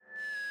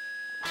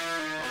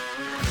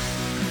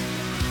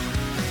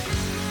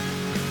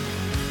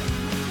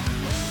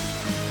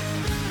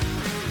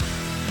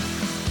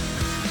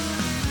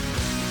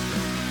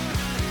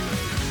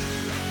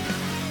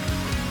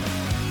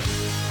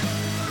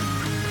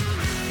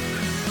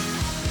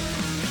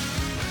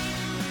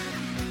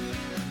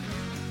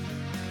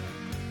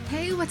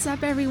Hey, what's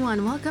up,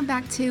 everyone? Welcome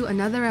back to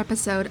another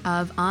episode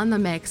of On the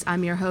Mix.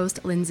 I'm your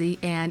host, Lindsay,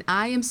 and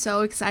I am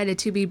so excited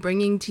to be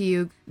bringing to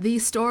you the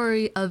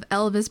story of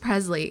Elvis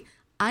Presley.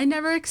 I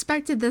never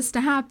expected this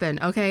to happen,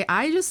 okay?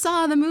 I just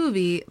saw the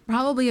movie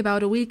probably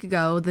about a week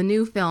ago, the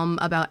new film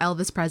about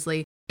Elvis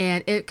Presley,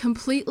 and it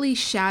completely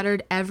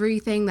shattered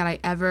everything that I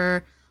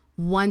ever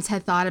once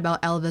had thought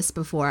about Elvis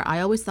before. I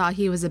always thought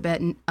he was a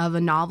bit of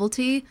a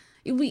novelty.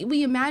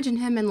 We imagine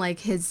him in like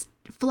his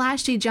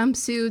flashy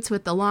jumpsuits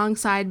with the long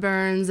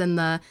sideburns and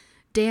the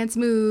dance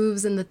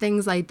moves and the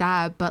things like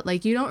that, but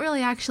like you don't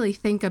really actually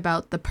think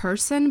about the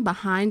person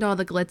behind all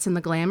the glitz and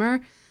the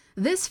glamour.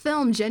 This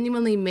film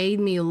genuinely made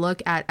me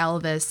look at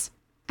Elvis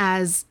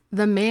as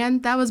the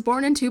man that was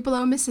born in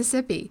Tupelo,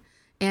 Mississippi,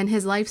 and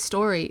his life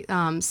story.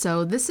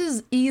 So this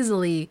is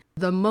easily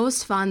the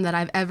most fun that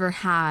I've ever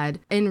had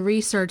in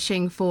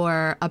researching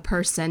for a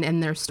person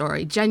and their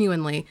story.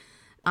 Genuinely,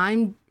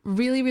 I'm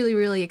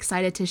really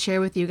excited to share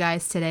with you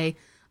guys today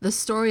the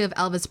story of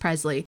Elvis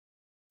Presley.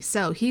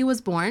 So he was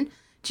born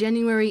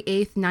January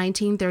 8th,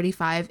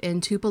 1935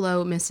 in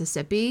Tupelo,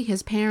 Mississippi.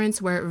 His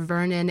parents were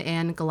Vernon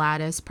and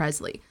Gladys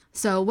Presley.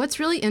 So what's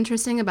really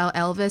interesting about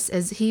Elvis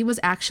is he was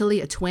actually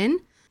a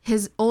twin.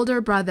 His older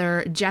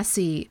brother,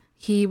 Jesse,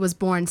 he was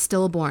born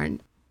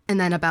stillborn. And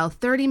then about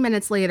 30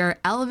 minutes later,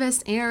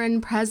 Elvis Aaron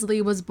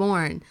Presley was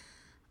born.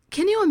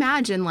 Can you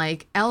imagine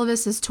like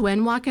Elvis's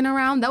twin walking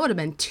around? That would have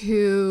been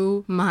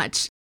too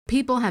much.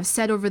 People have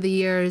said over the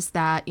years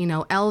that,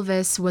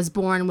 Elvis was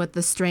born with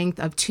the strength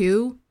of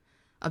two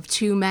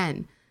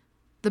men.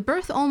 The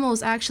birth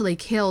almost actually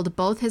killed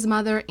both his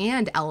mother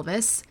and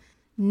Elvis.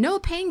 No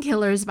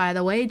painkillers, by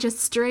the way, just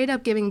straight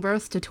up giving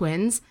birth to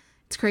twins.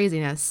 It's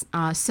craziness.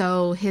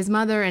 So his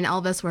mother and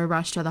Elvis were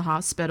rushed to the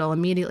hospital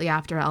immediately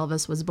after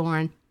Elvis was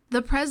born.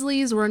 The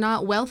Presleys were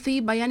not wealthy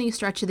by any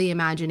stretch of the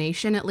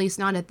imagination, at least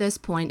not at this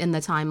point in the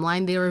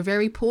timeline. They were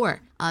very poor.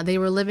 They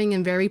were living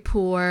in very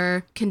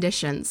poor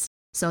conditions.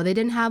 So they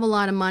didn't have a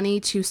lot of money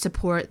to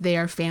support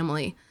their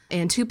family.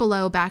 And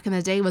Tupelo back in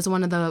the day was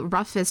one of the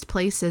roughest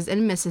places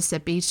in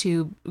Mississippi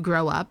to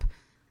grow up.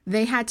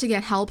 They had to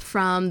get help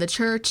from the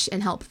church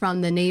and help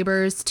from the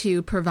neighbors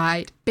to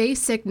provide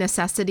basic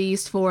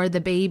necessities for the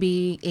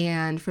baby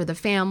and for the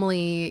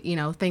family,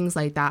 things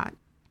like that.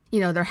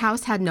 Their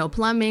house had no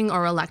plumbing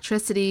or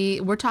electricity.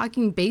 We're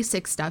talking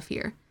basic stuff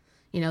here.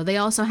 They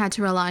also had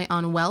to rely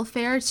on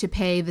welfare to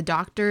pay the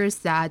doctors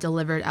that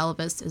delivered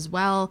Elvis as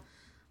well.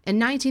 In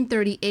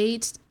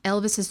 1938,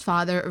 Elvis's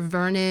father,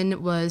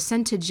 Vernon, was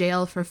sent to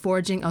jail for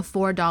forging a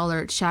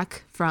 $4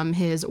 check from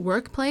his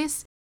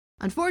workplace.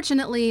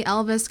 Unfortunately,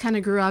 Elvis kind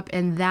of grew up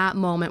in that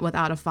moment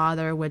without a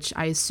father, which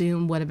I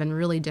assume would have been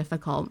really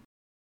difficult.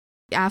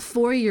 At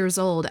 4 years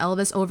old,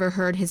 Elvis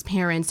overheard his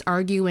parents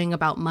arguing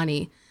about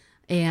money.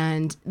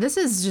 And this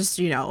is just,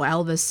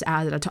 Elvis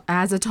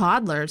as a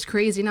toddler. It's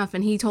crazy enough.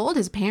 And he told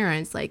his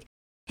parents, like,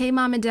 hey,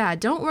 mom and dad,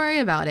 don't worry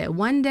about it.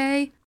 One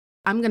day,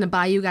 I'm going to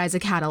buy you guys a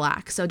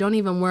Cadillac. So don't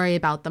even worry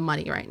about the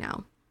money right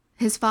now.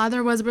 His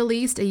father was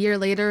released a year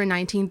later in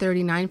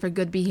 1939 for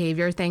good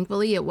behavior.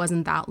 Thankfully, it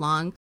wasn't that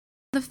long.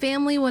 The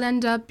family would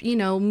end up,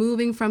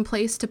 moving from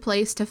place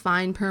to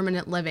find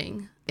permanent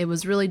living. It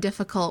was really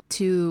difficult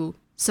to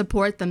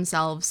support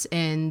themselves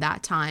in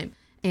that time.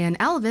 And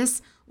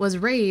Elvis was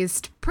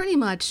raised pretty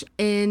much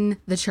in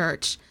the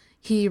church.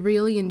 He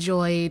really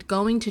enjoyed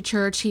going to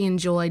church. He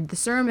enjoyed the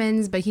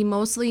sermons, but he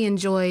mostly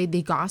enjoyed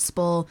the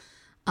gospel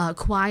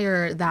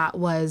choir that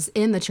was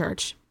in the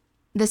church.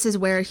 This is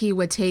where he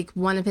would take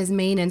one of his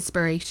main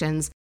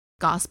inspirations,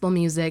 gospel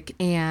music,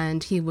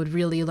 and he would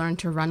really learn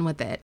to run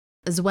with it,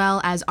 as well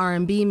as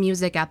R&B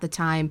music at the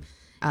time,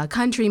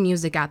 country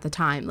music at the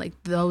time.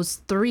 Like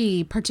those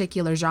three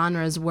particular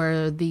genres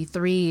were the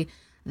three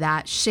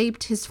that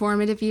shaped his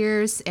formative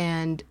years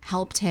and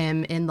helped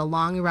him in the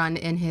long run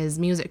in his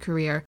music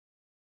career.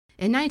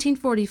 In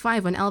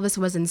 1945, when Elvis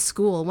was in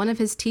school, one of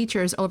his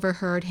teachers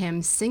overheard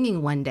him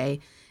singing one day,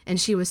 and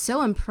she was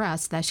so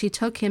impressed that she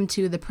took him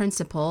to the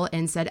principal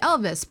and said,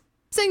 Elvis,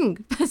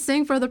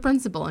 sing for the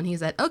principal. And he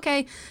said,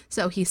 okay.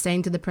 So he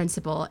sang to the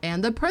principal,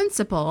 and the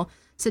principal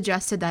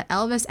suggested that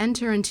Elvis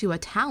enter into a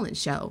talent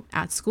show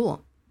at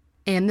school.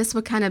 And this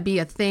would kind of be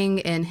a thing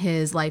in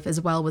his life as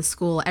well with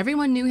school.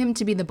 Everyone knew him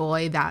to be the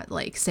boy that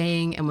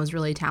sang and was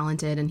really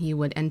talented, and he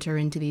would enter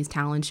into these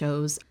talent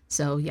shows.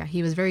 So yeah,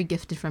 he was very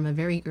gifted from a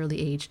very early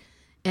age.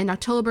 In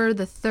October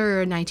the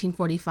 3rd,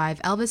 1945,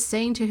 Elvis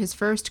sang to his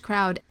first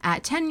crowd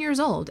at 10 years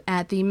old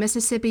at the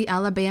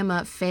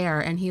Mississippi-Alabama Fair,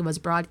 and he was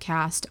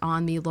broadcast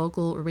on the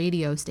local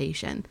radio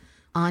station.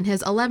 On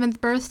his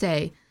 11th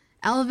birthday,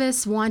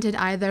 Elvis wanted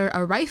either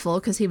a rifle,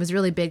 because he was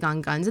really big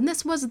on guns, and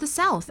this was the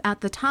South at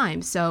the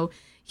time, so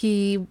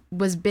he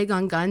was big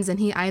on guns,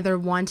 and he either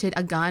wanted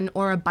a gun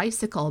or a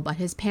bicycle, but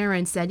his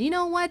parents said, you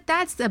know what,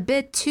 that's a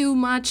bit too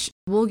much,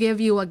 we'll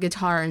give you a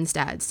guitar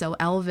instead. So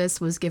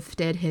Elvis was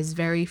gifted his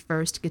very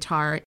first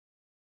guitar.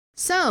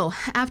 So,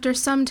 after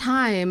some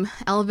time,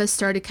 Elvis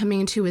started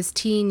coming into his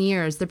teen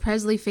years. The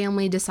Presley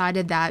family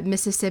decided that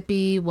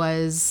Mississippi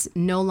was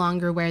no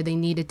longer where they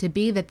needed to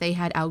be, that they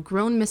had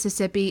outgrown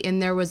Mississippi,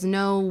 and there was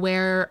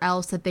nowhere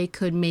else that they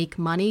could make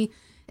money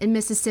in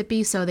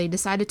Mississippi. So, they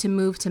decided to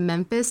move to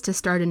Memphis to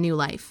start a new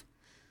life,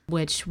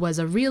 which was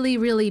a really,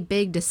 really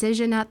big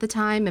decision at the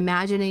time.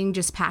 Imagining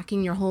just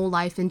packing your whole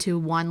life into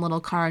one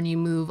little car and you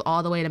move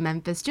all the way to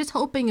Memphis, just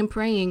hoping and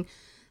praying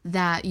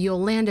that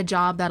you'll land a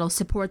job that'll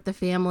support the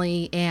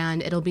family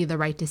and it'll be the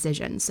right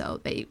decision.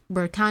 So they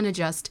were kind of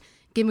just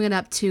giving it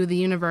up to the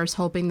universe,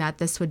 hoping that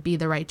this would be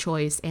the right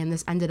choice, and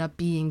this ended up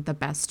being the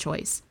best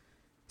choice.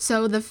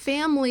 So the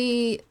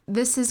family,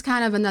 this is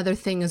kind of another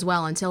thing as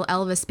well, until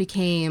Elvis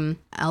became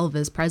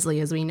Elvis Presley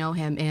as we know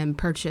him and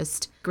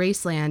purchased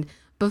Graceland.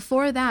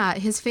 Before that,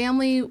 his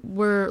family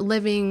were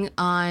living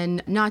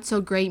on not so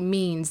great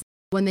means.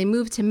 When they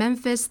moved to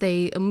Memphis,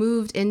 they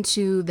moved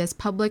into this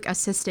public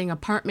assisting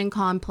apartment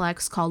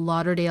complex called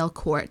Lauderdale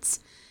Courts.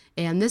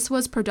 And this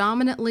was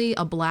predominantly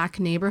a black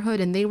neighborhood,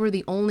 and they were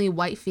the only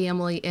white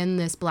family in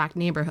this black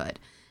neighborhood.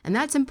 And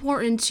that's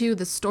important to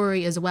the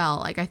story as well.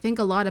 Like, I think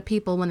a lot of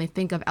people, when they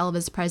think of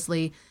Elvis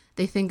Presley,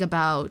 they think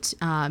about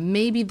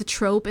maybe the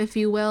trope, if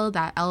you will,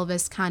 that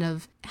Elvis kind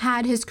of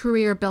had his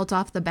career built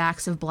off the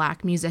backs of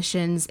black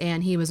musicians,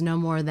 and he was no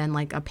more than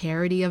like a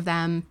parody of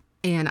them.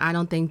 And I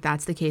don't think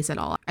that's the case at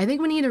all. I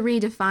think we need to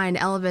redefine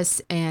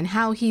Elvis and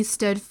how he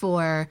stood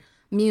for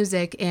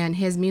music and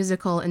his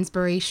musical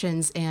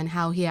inspirations and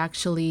how he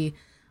actually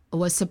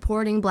was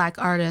supporting black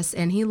artists,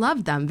 and he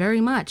loved them very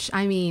much.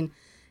 I mean,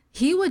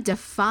 he would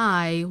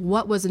defy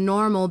what was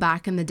normal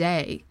back in the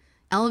day.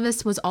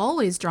 Elvis was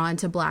always drawn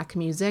to black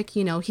music.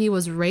 You know, he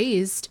was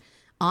raised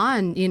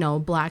on,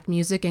 black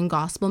music and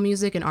gospel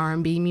music and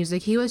R&B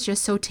music. He was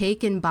just so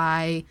taken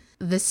by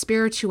the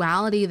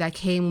spirituality that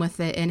came with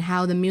it and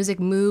how the music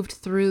moved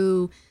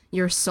through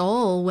your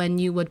soul when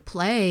you would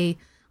play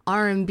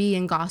R&B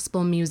and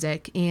gospel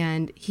music.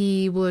 And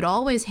he would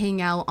always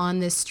hang out on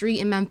this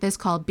street in Memphis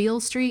called Beale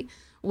Street,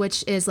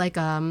 which is like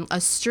a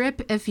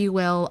strip, if you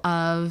will,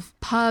 of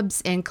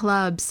pubs and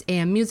clubs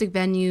and music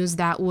venues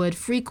that would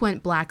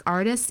frequent black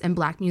artists and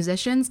black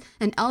musicians.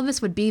 And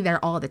Elvis would be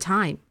there all the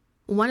time.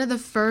 One of the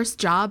first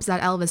jobs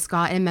that Elvis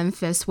got in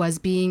Memphis was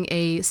being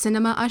a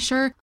cinema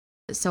usher.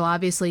 So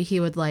obviously he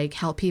would like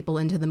help people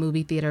into the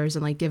movie theaters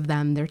and like give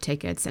them their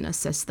tickets and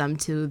assist them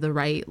to the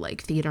right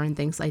like theater and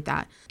things like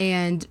that.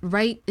 And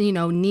right,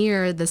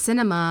 near the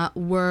cinema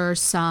were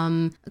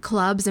some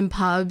clubs and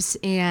pubs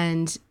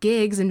and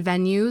gigs and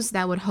venues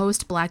that would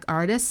host black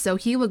artists. So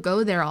he would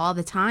go there all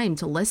the time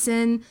to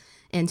listen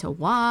and to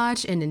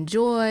watch and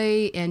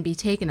enjoy and be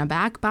taken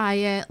aback by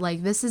it.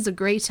 Like, this is a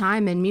great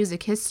time in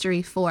music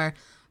history for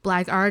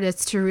black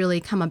artists to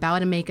really come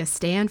about and make a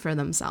stand for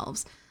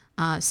themselves.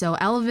 So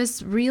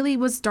Elvis really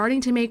was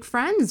starting to make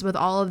friends with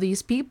all of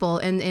these people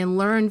and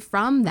learn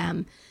from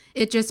them.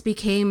 It just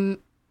became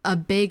a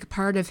big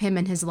part of him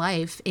and his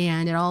life,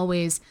 and it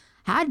always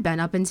had been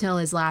up until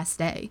his last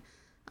day.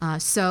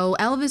 So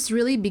Elvis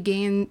really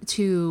began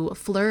to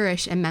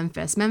flourish in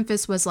Memphis.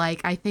 Memphis was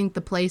like, I think,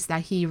 the place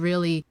that he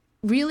really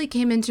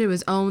came into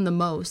his own the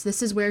most.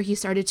 This is where he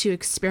started to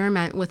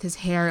experiment with his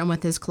hair and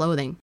with his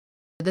clothing.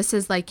 This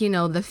is like, the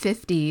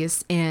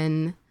 50s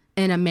in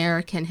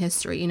American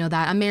history,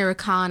 that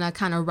Americana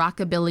kind of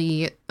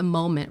rockabilly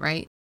moment,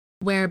 right?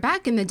 Where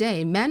back in the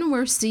day, men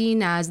were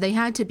seen as they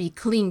had to be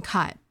clean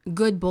cut,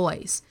 good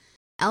boys.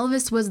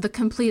 Elvis was the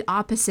complete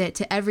opposite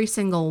to every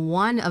single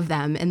one of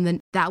them, and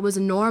that was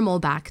normal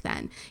back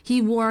then.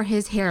 He wore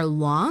his hair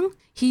long.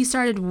 He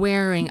started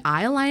wearing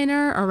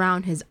eyeliner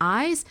around his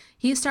eyes.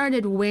 He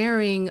started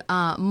wearing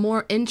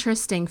more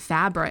interesting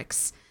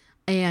fabrics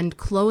and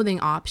clothing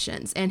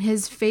options. And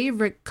his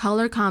favorite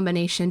color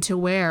combination to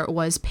wear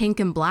was pink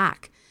and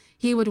black.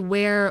 He would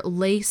wear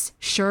lace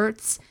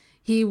shirts.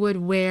 He would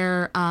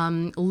wear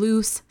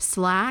loose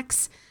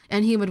slacks.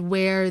 And he would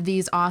wear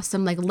these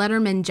awesome like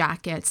Letterman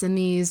jackets and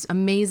these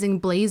amazing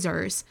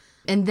blazers.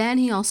 And then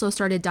he also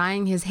started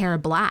dyeing his hair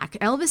black.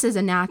 Elvis is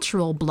a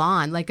natural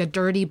blonde, like a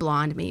dirty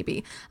blonde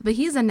maybe, but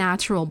he's a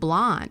natural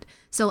blonde.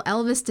 So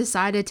Elvis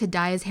decided to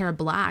dye his hair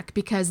black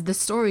because the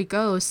story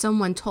goes,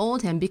 someone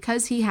told him,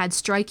 because he had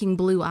striking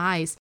blue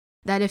eyes,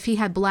 that if he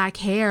had black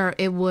hair,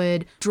 it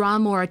would draw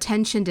more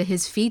attention to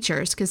his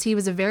features because he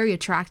was a very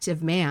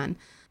attractive man.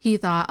 He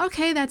thought,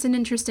 okay, that's an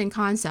interesting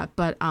concept.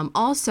 But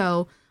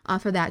also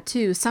off of that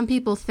too, some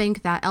people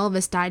think that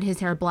Elvis dyed his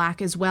hair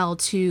black as well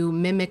to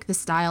mimic the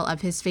style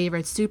of his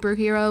favorite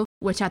superhero,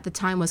 which at the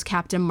time was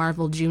Captain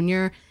Marvel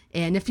Jr.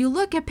 And if you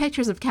look at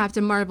pictures of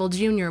Captain Marvel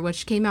Jr.,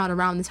 which came out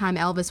around the time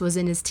Elvis was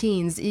in his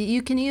teens,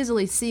 you can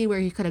easily see where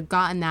he could have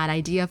gotten that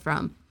idea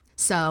from.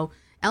 So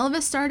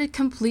Elvis started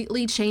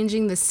completely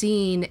changing the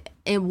scene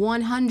in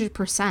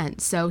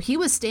 100%. So he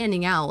was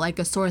standing out like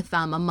a sore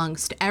thumb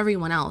amongst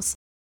everyone else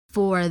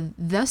for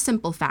the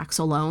simple facts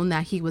alone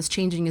that he was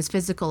changing his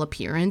physical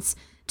appearance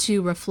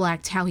to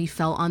reflect how he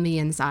felt on the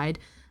inside.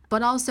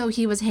 But also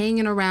he was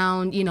hanging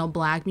around,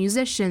 black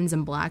musicians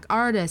and black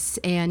artists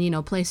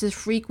and, places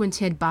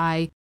frequented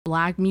by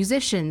black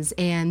musicians,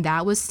 and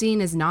that was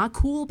seen as not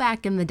cool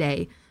back in the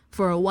day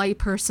for a white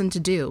person to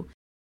do.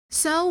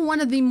 So one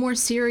of the more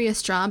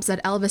serious jobs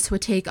that Elvis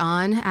would take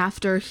on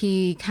after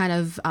he kind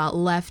of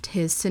left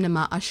his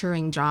cinema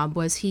ushering job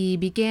was he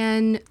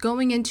began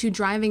going into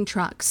driving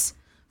trucks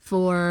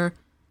for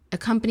a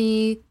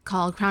company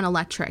called Crown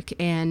Electric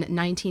in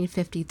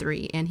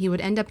 1953, and he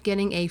would end up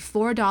getting a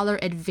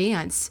 $4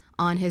 advance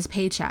on his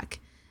paycheck.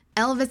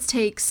 Elvis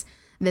takes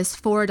this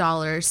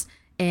 $4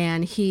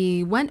 and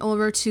he went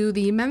over to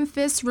the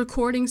Memphis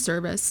recording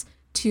service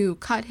to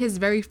cut his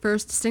very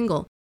first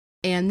single,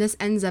 and this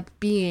ends up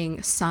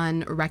being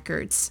Sun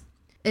Records.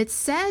 It's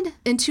said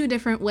in two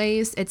different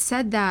ways. It's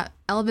said that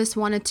Elvis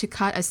wanted to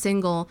cut a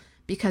single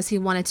because he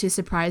wanted to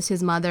surprise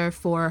his mother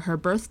for her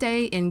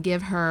birthday and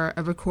give her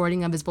a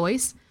recording of his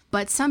voice.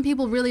 But some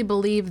people really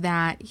believe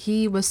that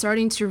he was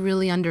starting to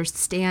really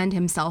understand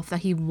himself,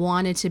 that he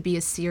wanted to be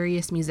a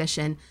serious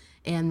musician,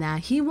 and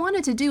that he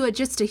wanted to do it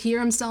just to hear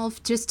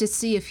himself, just to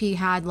see if he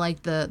had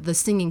like the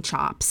singing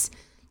chops,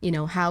 you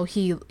know, how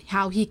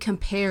he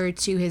compared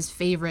to his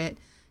favorite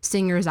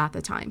singers at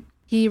the time.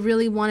 He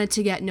really wanted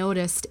to get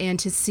noticed and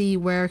to see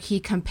where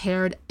he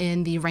compared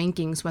in the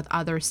rankings with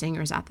other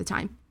singers at the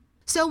time.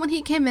 So when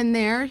he came in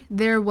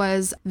there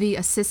was the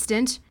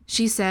assistant.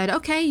 She said,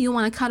 okay, you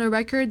want to cut a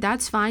record?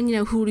 That's fine. You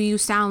know, who do you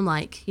sound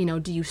like? You know,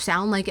 do you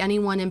sound like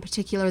anyone in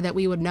particular that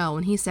we would know?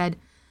 And he said,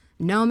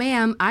 no,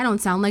 ma'am, I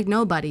don't sound like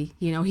nobody.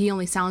 You know, he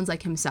only sounds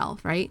like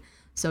himself, right?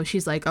 So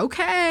she's like,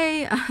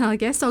 okay, I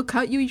guess I'll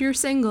cut you your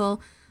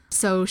single.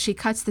 So she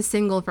cuts the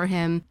single for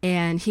him,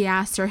 and he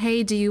asked her,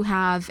 hey, do you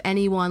have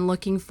anyone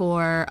looking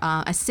for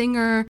a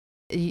singer?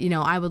 You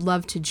know, I would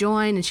love to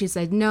join. And she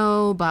said,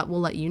 no, but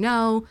we'll let you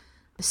know.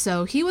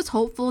 So he was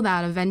hopeful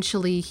that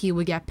eventually he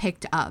would get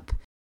picked up.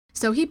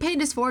 So he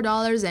paid his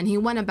 $4 and he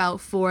went about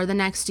for the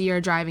next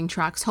year driving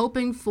trucks,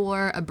 hoping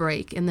for a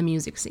break in the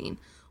music scene.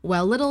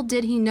 Well, little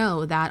did he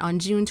know that on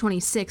June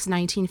 26,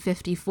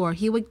 1954,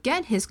 he would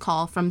get his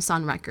call from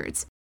Sun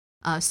Records.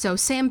 So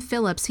Sam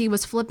Phillips, he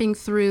was flipping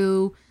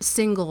through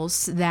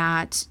singles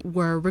that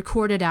were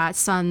recorded at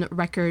Sun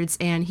Records,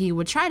 and he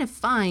would try to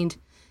find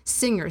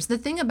singers. The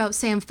thing about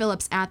Sam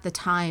Phillips at the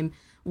time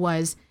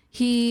was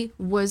he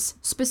was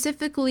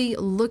specifically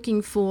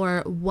looking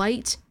for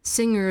white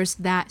singers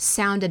that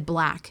sounded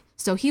black.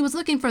 So he was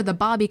looking for the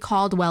Bobby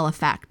Caldwell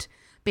effect.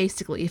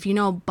 Basically, if you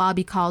know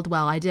Bobby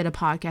Caldwell, I did a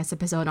podcast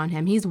episode on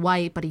him. He's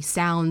white, but he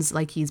sounds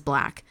like he's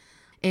black.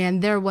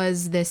 And there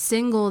was this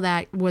single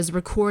that was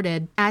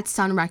recorded at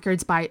Sun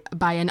Records by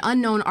an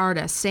unknown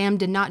artist. Sam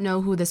did not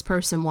know who this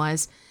person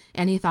was,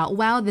 and he thought,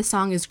 wow, this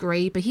song is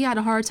great, but he had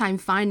a hard time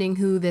finding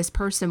who this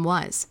person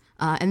was.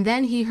 And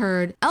then he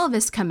heard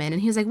Elvis come in,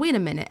 and he was like, wait a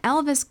minute,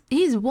 Elvis,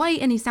 he's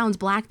white and he sounds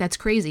black, that's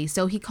crazy.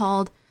 So he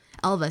called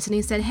Elvis and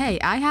he said, hey,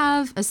 I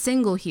have a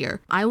single here.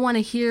 I want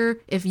to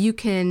hear if you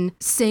can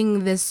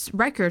sing this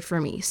record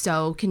for me.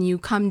 So can you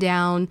come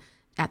down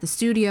at the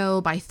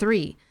studio by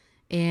 3?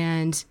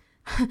 And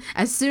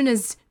as soon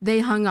as they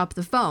hung up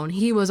the phone,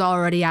 he was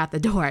already at the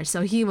door.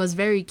 So he was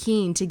very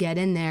keen to get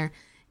in there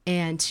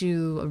and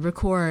to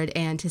record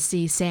and to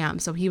see Sam.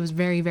 So he was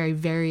very, very,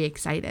 very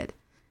excited.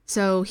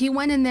 So he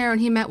went in there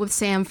and he met with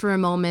Sam for a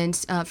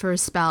moment, for a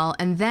spell.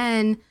 And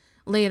then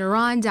later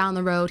on down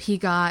the road, he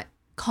got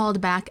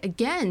called back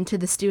again to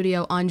the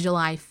studio on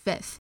July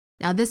 5th.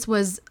 Now, this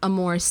was a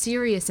more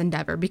serious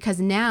endeavor because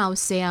now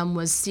Sam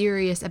was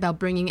serious about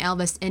bringing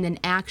Elvis in and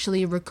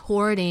actually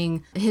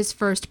recording his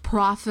first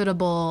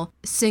profitable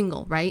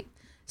single, right?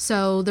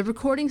 So the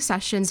recording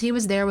sessions, he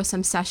was there with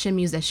some session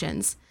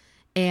musicians.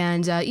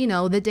 And,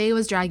 the day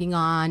was dragging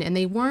on and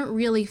they weren't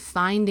really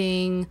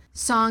finding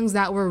songs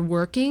that were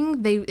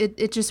working.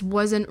 It just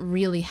wasn't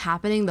really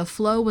happening. The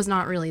flow was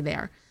not really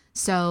there.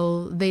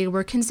 So they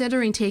were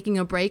considering taking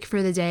a break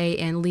for the day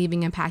and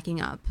leaving and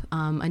packing up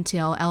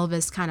until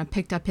Elvis kind of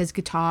picked up his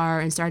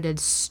guitar and started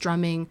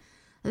strumming,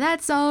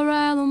 "That's all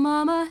right, little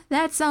mama,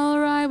 that's all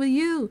right with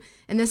you."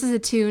 And this is a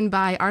tune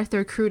by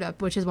Arthur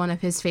Crudup, which is one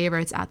of his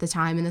favorites at the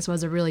time. And this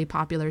was a really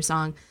popular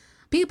song.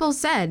 People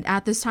said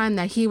at this time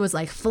that he was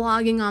like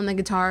flogging on the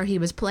guitar. He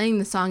was playing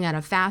the song at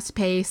a fast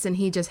pace and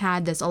he just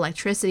had this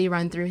electricity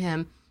run through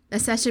him. The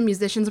session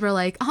musicians were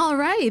like, all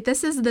right,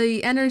 this is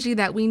the energy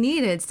that we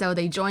needed. So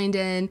they joined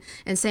in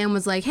and Sam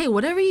was like, hey,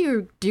 whatever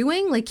you're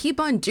doing, like keep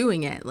on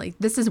doing it. Like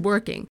this is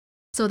working.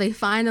 So they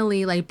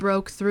finally like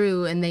broke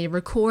through and they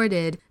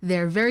recorded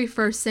their very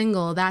first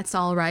single, "That's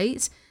All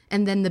Right."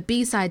 And then the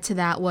B-side to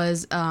that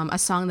was a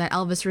song that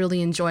Elvis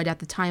really enjoyed at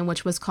the time,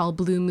 which was called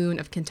 "Blue Moon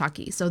of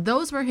Kentucky." So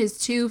those were his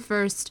two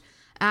first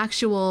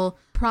actual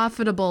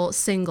profitable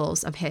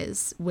singles of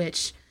his,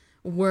 which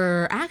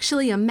were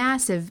actually a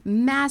massive,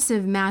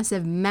 massive,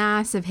 massive,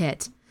 massive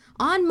hit.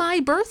 On my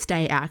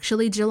birthday,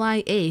 actually,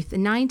 July 8th,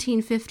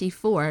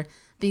 1954,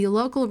 the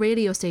local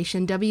radio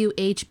station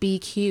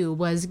WHBQ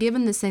was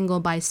given the single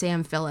by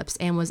Sam Phillips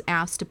and was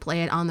asked to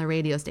play it on the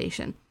radio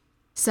station.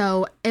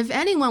 So if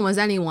anyone was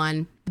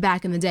anyone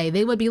back in the day,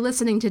 they would be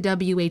listening to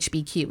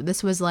WHBQ.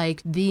 This was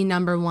like the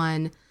number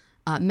one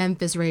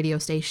Memphis radio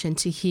station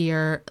to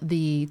hear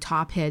the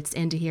top hits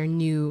and to hear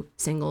new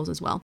singles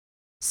as well.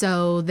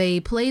 So they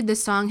played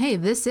this song, hey,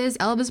 this is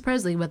Elvis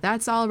Presley, but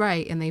that's all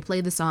right. And they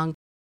played the song,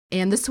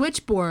 and the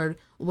switchboard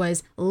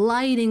was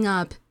lighting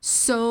up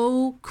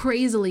so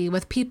crazily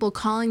with people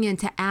calling in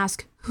to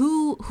ask,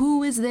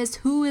 who is this?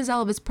 Who is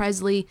Elvis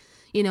Presley?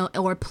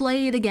 Or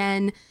play it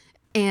again.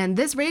 And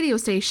this radio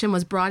station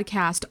was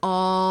broadcast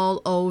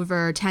all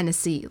over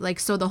Tennessee.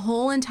 So the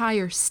whole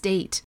entire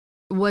state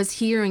was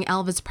hearing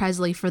Elvis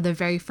Presley for the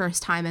very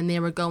first time, and they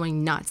were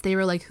going nuts. They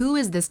were like, who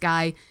is this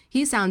guy?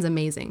 He sounds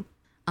amazing.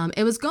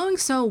 It was going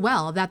so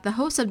well that the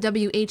host of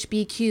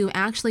WHBQ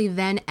actually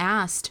then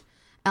asked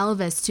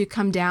Elvis to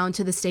come down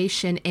to the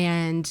station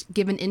and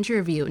give an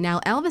interview.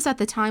 Now, Elvis at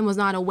the time was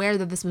not aware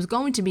that this was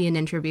going to be an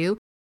interview.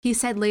 He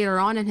said later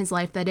on in his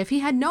life that if he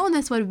had known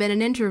this would have been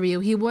an interview,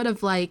 he would have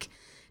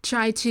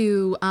tried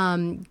to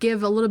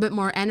give a little bit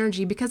more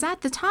energy, because at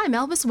the time,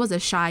 Elvis was a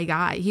shy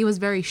guy. He was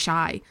very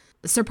shy.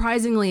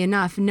 Surprisingly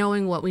enough,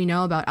 knowing what we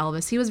know about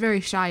Elvis, he was very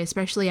shy,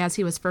 especially as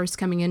he was first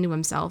coming into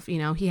himself.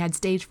 He had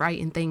stage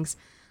fright and things.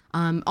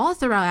 All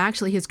throughout,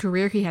 actually, his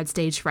career, he had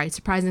stage fright,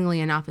 surprisingly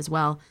enough as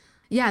well.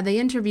 Yeah, they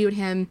interviewed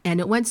him, and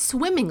it went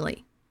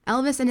swimmingly.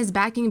 Elvis and his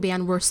backing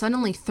band were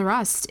suddenly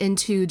thrust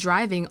into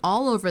driving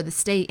all over the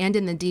state and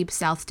in the Deep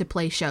South to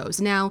play shows.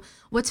 Now,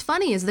 what's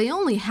funny is they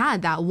only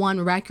had that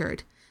one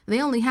record.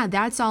 They only had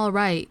That's All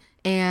Right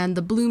and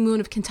The Blue Moon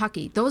of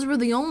Kentucky. Those were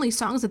the only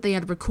songs that they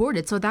had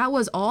recorded. So that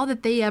was all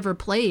that they ever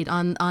played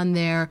on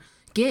their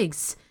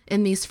gigs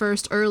in these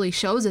first early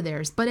shows of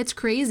theirs. But it's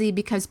crazy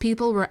because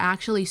people were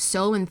actually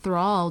so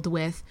enthralled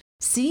with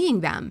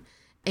seeing them.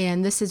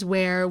 And this is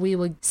where we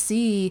would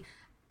see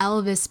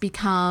Elvis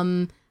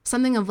become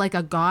something of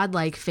a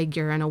godlike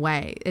figure in a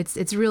way.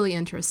 It's really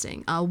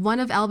interesting. One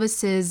of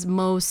Elvis's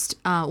most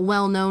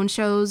well-known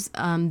shows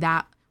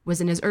that was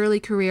in his early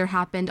career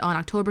happened on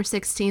October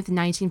 16th,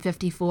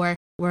 1954,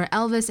 where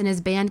Elvis and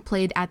his band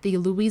played at the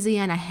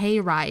Louisiana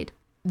Hayride.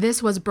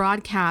 This was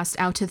broadcast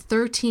out to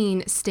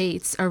 13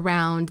 states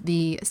around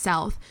the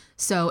South.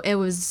 So it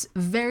was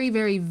very,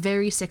 very,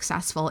 very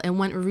successful and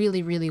went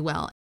really, really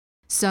well.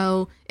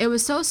 So it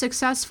was so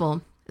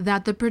successful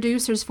that the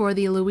producers for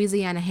the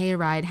Louisiana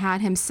Hayride had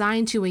him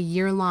signed to a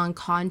year-long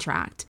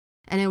contract.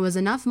 And it was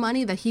enough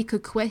money that he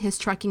could quit his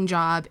trucking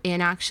job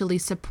and actually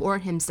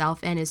support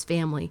himself and his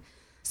family.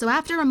 So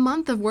after a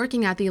month of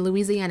working at the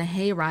Louisiana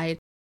Hayride,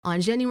 on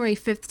January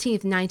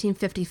 15th,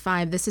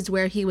 1955, this is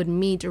where he would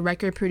meet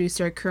record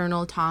producer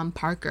Colonel Tom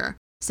Parker.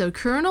 So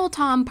Colonel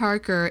Tom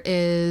Parker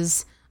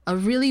is a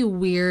really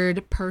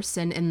weird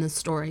person in the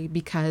story,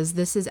 because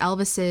this is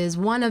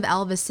one of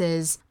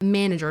Elvis's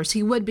managers.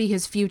 He would be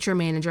his future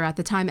manager. At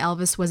the time,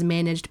 Elvis was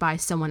managed by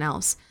someone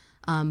else.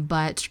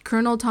 But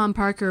Colonel Tom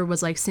Parker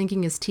was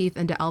sinking his teeth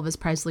into Elvis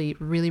Presley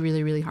really,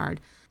 really, really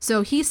hard.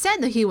 So he said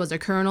that he was a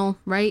colonel,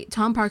 right?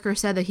 Tom Parker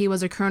said that he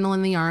was a colonel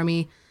in the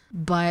army,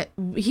 but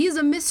he's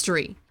a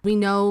mystery. We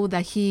know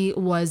that he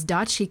was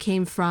Dutch. He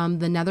came from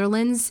the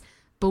Netherlands,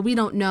 but we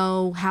don't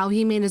know how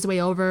he made his way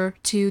over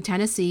to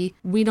Tennessee.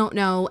 We don't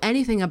know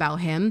anything about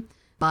him,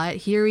 but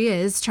here he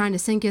is trying to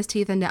sink his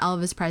teeth into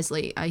Elvis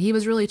Presley. He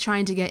was really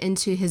trying to get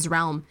into his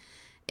realm,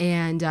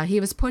 and he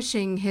was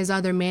pushing his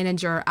other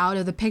manager out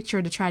of the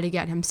picture to try to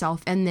get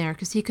himself in there,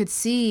 because he could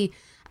see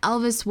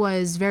Elvis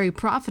was very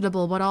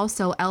profitable, but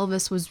also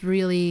Elvis was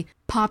really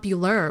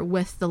popular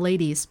with the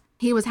ladies.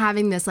 He was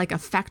having this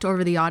effect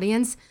over the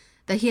audience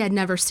that he had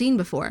never seen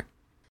before.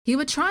 He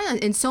would try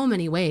in so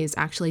many ways,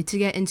 actually, to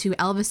get into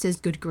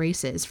Elvis's good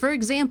graces. For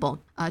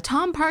example,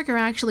 Tom Parker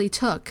actually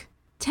took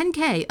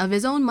 $10K of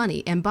his own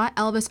money and bought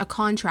Elvis a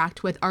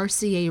contract with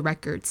RCA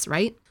Records,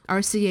 right?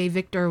 RCA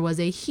Victor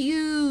was a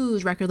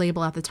huge record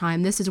label at the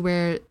time. This is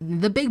where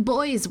the big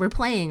boys were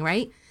playing,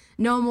 right?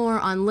 No more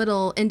on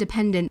little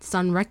independent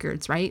Sun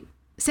Records, right?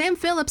 Sam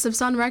Phillips of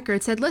Sun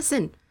Records said,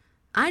 listen,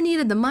 I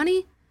needed the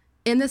money,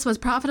 and this was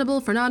profitable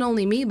for not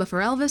only me, but for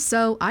Elvis,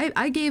 so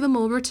I gave him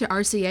over to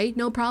RCA,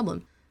 no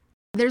problem.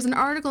 There's an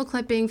article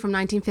clipping from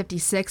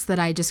 1956 that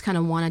I just kind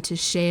of wanted to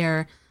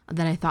share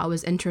that I thought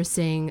was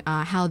interesting,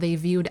 how they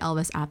viewed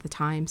Elvis at the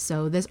time.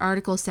 So this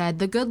article said,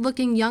 the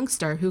good-looking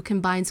youngster who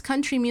combines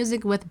country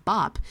music with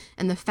bop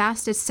and the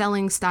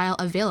fastest-selling style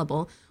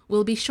available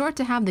will be sure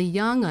to have the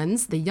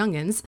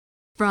young'uns,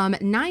 from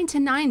 9 to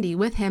 90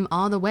 with him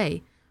all the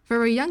way.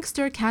 For a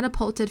youngster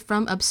catapulted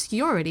from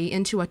obscurity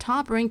into a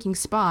top-ranking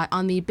spot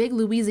on the big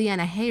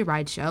Louisiana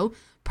Hayride show,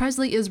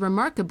 Presley is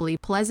remarkably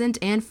pleasant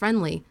and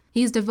friendly.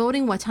 He's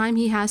devoting what time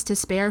he has to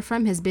spare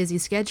from his busy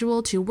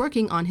schedule to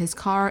working on his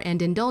car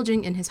and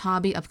indulging in his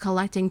hobby of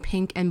collecting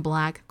pink and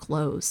black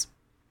clothes.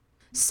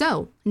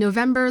 So,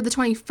 November the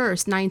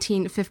 21st,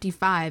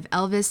 1955,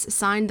 Elvis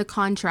signed the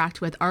contract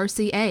with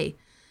RCA.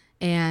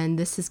 And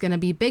this is going to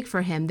be big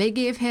for him. They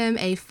gave him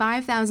a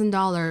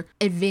 $5,000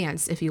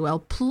 advance, if you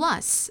will,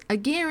 plus a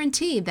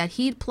guarantee that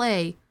he'd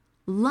play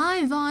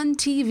live on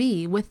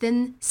TV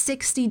within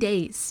 60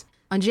 days.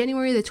 On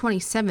January the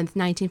 27th,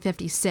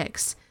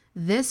 1956,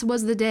 this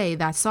was the day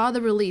that saw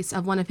the release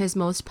of one of his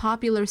most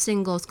popular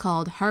singles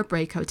called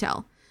Heartbreak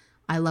Hotel.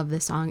 I love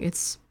this song.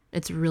 It's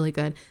really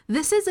good.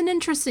 This is an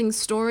interesting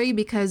story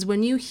because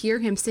when you hear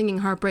him singing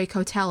Heartbreak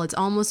Hotel, it's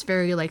almost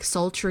very like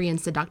sultry and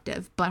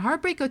seductive. But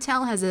Heartbreak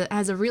Hotel has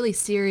a really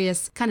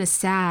serious, kind of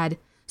sad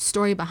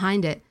story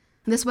behind it.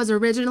 This was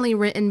originally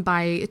written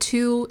by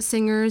two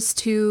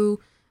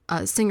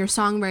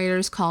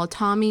singer-songwriters called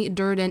Tommy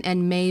Durden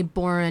and Mae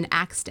Boren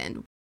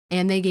Axton,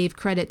 and they gave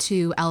credit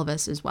to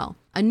Elvis as well.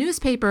 A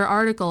newspaper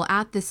article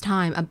at this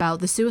time about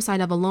the suicide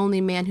of a lonely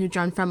man who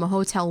jumped from a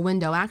hotel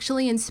window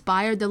actually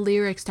inspired the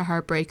lyrics to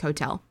Heartbreak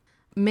Hotel.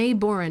 Mae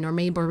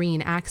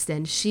Boren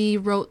Axton, she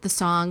wrote the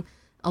song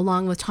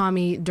along with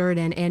Tommy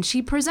Durden, and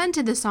she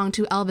presented the song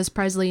to Elvis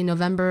Presley in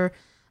November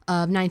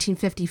of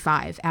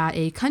 1955 at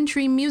a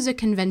country music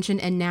convention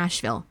in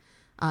Nashville.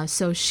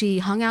 So she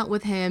hung out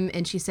with him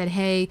and she said,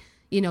 hey,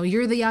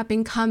 you're the up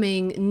and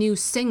coming new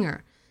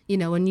singer,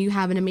 and you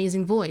have an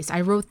amazing voice.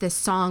 I wrote this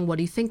song. What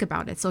do you think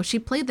about it? So she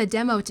played the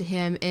demo to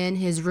him in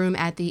his room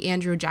at the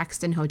Andrew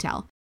Jackson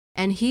Hotel.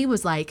 And he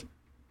was like,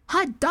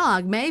 hot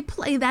dog, Mae,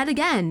 play that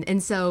again.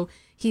 And so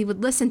he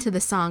would listen to the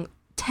song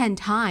 10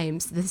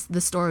 times,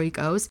 the story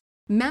goes,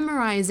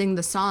 memorizing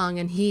the song.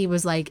 And he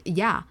was like,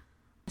 yeah.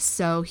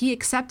 So he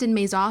accepted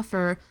Mae's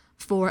offer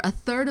for a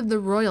third of the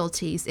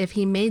royalties if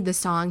he made the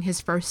song his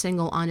first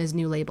single on his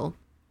new label.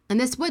 And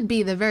this would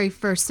be the very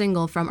first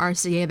single from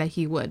RCA that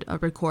he would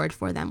record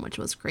for them, which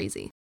was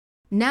crazy.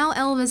 Now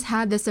Elvis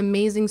had this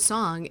amazing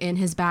song in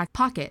his back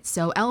pocket,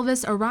 so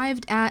Elvis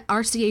arrived at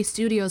RCA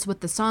Studios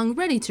with the song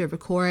ready to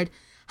record.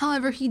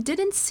 However, he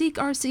didn't seek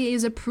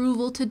RCA's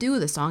approval to do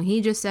the song. He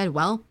just said,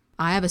 well,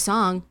 I have a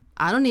song.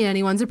 I don't need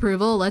anyone's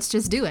approval. Let's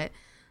just do it.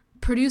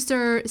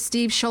 Producer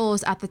Steve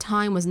Sholes at the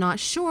time was not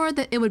sure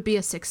that it would be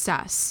a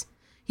success.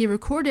 He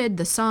recorded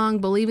the song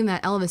believing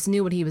that Elvis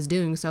knew what he was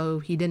doing, so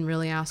he didn't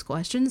really ask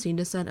questions. He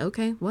just said,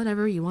 okay,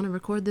 whatever, you want to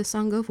record this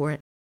song, go for it.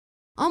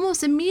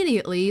 Almost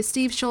immediately,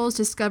 Steve Sholes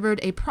discovered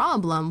a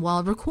problem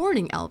while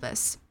recording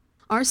Elvis.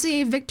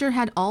 RCA Victor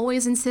had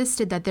always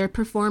insisted that their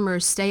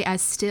performers stay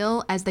as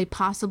still as they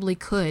possibly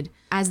could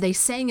as they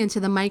sang into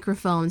the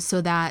microphone so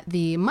that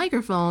the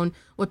microphone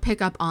would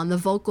pick up on the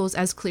vocals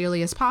as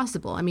clearly as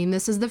possible. I mean,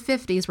 this is the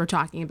 50s we're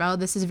talking about.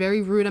 This is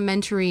very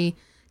rudimentary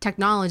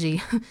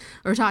technology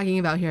we're talking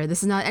about here.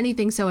 This is not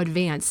anything so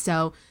advanced.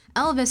 So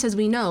Elvis, as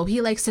we know,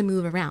 he likes to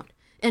move around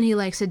and he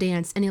likes to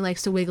dance and he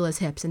likes to wiggle his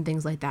hips and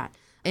things like that.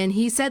 And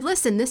he said,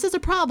 listen, this is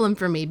a problem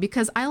for me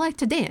because I like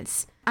to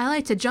dance. I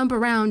like to jump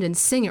around and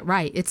sing it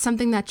right. It's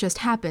something that just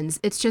happens.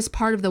 It's just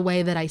part of the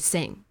way that I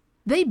sing.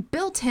 They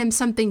built him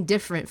something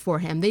different for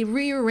him. They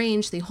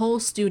rearranged the whole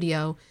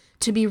studio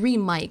to be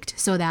remiked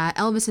so that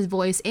Elvis's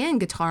voice and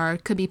guitar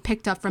could be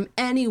picked up from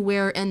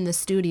anywhere in the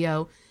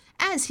studio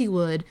as he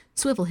would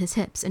swivel his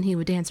hips and he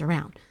would dance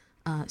around.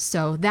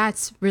 So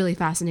that's really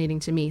fascinating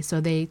to me.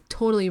 So they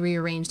totally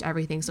rearranged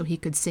everything so he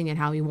could sing it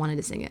how he wanted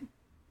to sing it.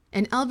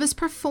 And Elvis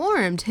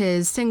performed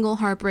his single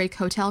Heartbreak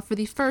Hotel for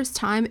the first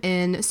time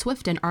in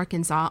Swifton,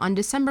 Arkansas on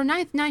December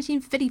 9th,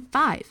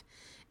 1955,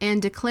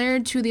 and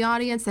declared to the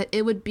audience that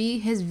it would be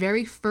his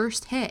very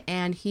first hit,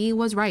 and he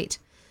was right.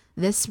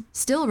 This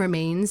still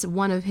remains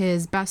one of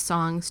his best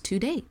songs to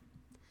date.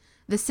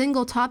 The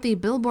single topped the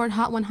Billboard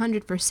Hot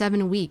 100 for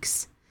 7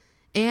 weeks,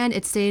 and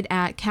it stayed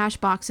at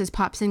Cashbox's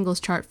Pop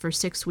Singles chart for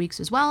 6 weeks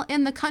as well,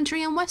 and the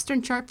Country and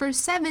Western chart for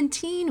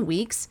 17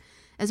 weeks,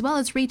 as well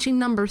as reaching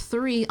number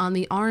 3 on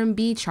the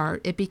R&B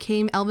chart. It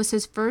became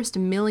Elvis's first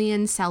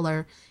million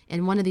seller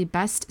and one of the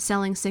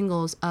best-selling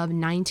singles of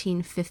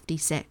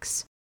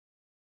 1956.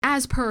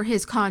 As per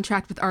his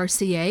contract with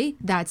RCA,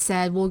 that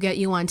said, we'll get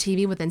you on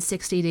TV within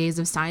 60 days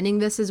of signing.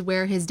 This is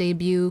where his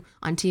debut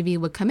on TV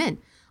would come in.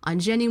 On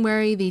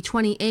January the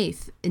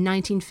 28th in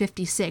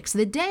 1956,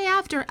 the day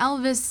after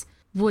Elvis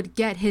would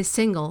get his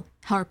single,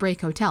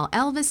 Heartbreak Hotel,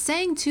 Elvis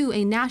sang to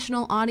a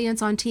national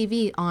audience on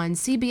TV on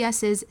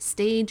CBS's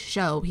Stage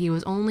Show. He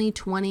was only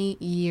 20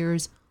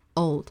 years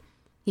old.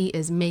 He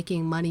is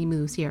making money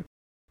moves here.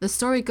 The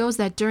story goes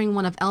that during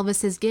one of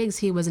Elvis's gigs,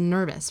 he was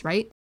nervous,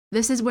 right?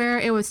 This is where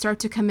it would start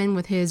to come in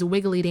with his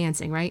wiggly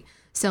dancing, right?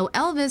 So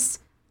Elvis,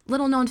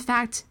 little known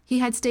fact, he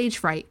had stage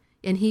fright,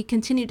 and he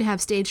continued to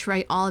have stage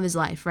fright all of his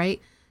life,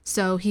 right?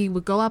 So he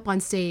would go up on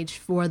stage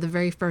for the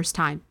very first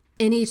time.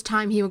 And each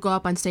time he would go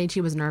up on stage,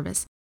 he was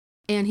nervous.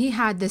 And he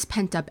had this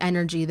pent-up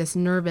energy, this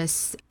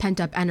nervous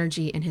pent-up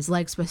energy, and his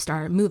legs would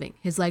start moving.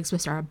 His legs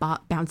would start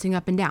bouncing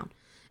up and down.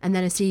 And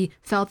then as he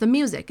felt the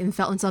music and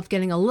felt himself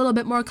getting a little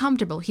bit more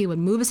comfortable, he would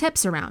move his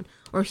hips around,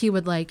 or he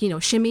would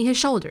shimmy his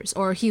shoulders,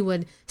 or he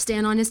would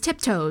stand on his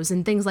tiptoes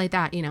and things like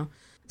that,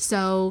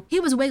 So he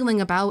was wiggling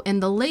about,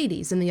 and the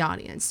ladies in the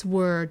audience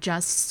were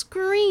just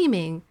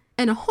screaming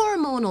in a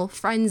hormonal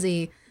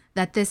frenzy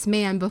that this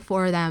man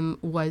before them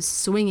was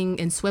swinging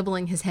and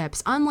swiveling his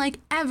hips, unlike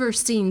ever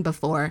seen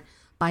before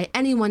by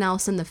anyone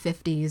else in the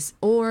 50s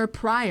or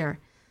prior.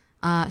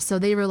 So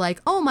they were like,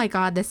 oh my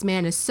God, this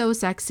man is so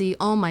sexy.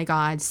 Oh my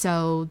God.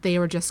 So they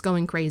were just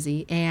going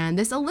crazy. And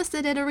this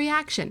elicited a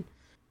reaction.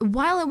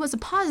 While it was a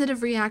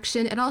positive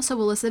reaction, it also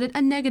elicited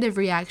a negative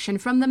reaction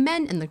from the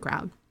men in the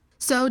crowd.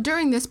 So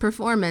during this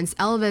performance,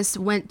 Elvis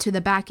went to the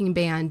backing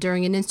band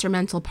during an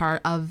instrumental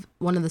part of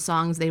one of the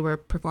songs they were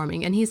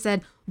performing, and he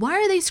said, "Why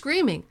are they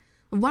screaming?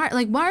 Why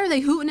are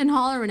they hooting and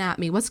hollering at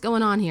me? What's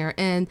going on here?"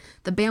 And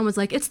the band was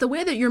like, "It's the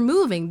way that you're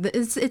moving.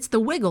 It's the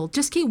wiggle.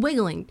 Just keep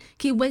wiggling.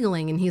 Keep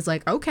wiggling." And he's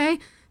like, "Okay."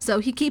 So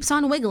he keeps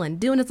on wiggling,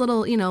 doing his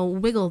little,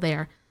 wiggle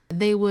there.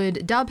 They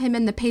would dub him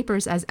in the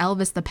papers as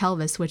Elvis the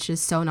Pelvis, which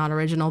is so not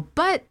original,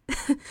 but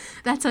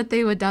that's what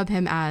they would dub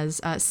him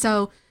as.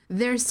 So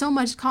there's so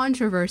much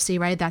controversy,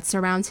 right, that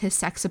surrounds his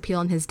sex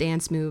appeal and his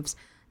dance moves.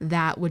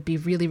 That would be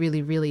really,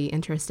 really, really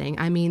interesting.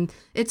 I mean,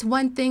 it's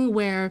one thing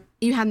where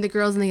you had the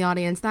girls in the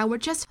audience that were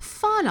just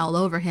fawn all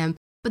over him,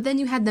 but then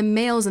you had the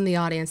males in the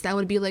audience that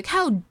would be like,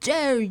 "How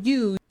dare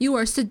you? You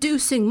are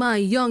seducing my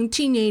young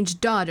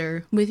teenage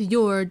daughter with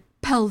your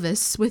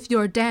pelvis, with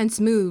your dance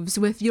moves,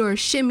 with your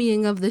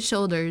shimmying of the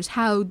shoulders.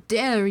 How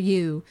dare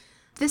you?"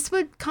 This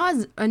would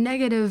cause a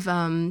negative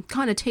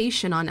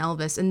connotation on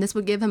Elvis, and this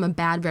would give him a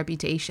bad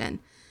reputation.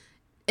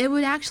 It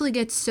would actually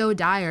get so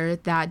dire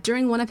that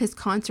during one of his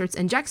concerts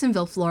in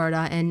Jacksonville,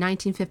 Florida in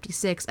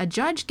 1956, a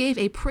judge gave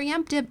a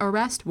preemptive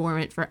arrest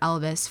warrant for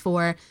Elvis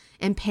for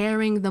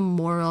impairing the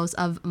morals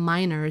of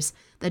minors.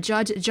 The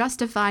judge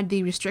justified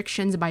the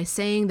restrictions by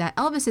saying that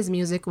Elvis's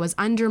music was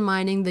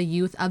undermining the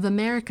youth of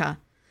America.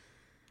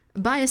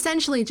 By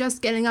essentially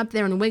just getting up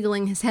there and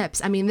wiggling his hips.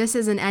 I mean, this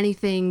isn't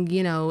anything,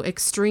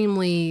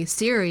 extremely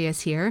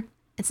serious here.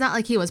 It's not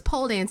like he was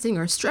pole dancing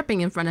or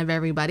stripping in front of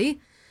everybody.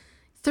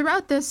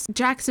 Throughout this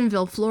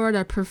Jacksonville,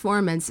 Florida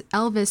performance,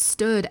 Elvis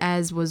stood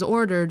as was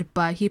ordered,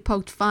 but he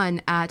poked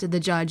fun at the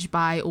judge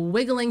by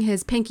wiggling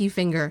his pinky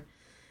finger,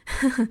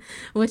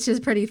 which is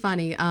pretty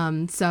funny.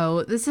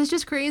 So this is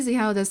just crazy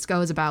how this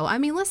goes about. I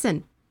mean,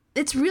 listen,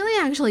 it's really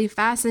actually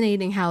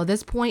fascinating how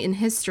this point in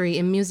history,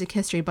 in music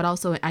history, but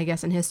also I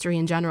guess in history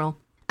in general,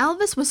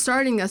 Elvis was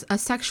starting a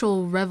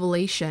sexual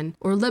revelation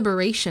or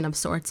liberation of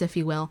sorts, if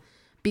you will,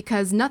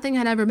 because nothing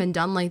had ever been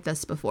done like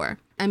this before.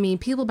 I mean,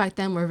 people back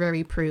then were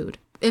very prude.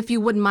 If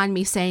you wouldn't mind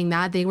me saying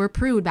that, they were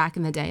prude back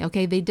in the day,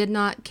 okay? They did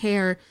not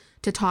care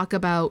to talk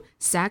about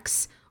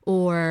sex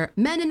or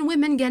men and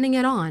women getting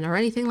it on or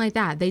anything like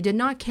that. They did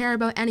not care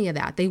about any of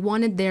that. They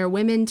wanted their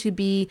women to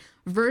be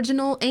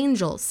virginal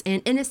angels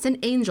and innocent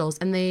angels,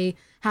 and they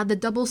had the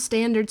double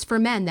standards for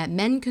men, that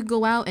men could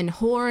go out and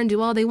whore and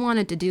do all they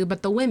wanted to do,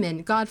 but the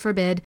women, God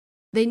forbid,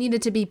 they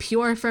needed to be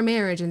pure for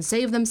marriage and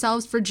save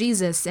themselves for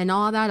Jesus and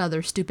all that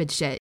other stupid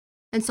shit.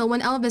 And so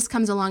when Elvis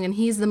comes along and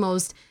he's the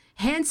most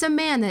handsome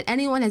man that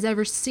anyone has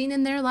ever seen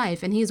in their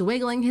life, and he's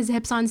wiggling his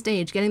hips on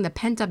stage, getting the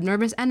pent-up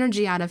nervous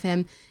energy out of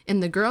him,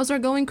 and the girls are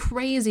going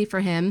crazy for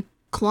him,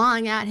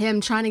 clawing at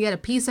him, trying to get a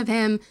piece of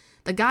him.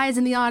 The guys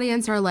in the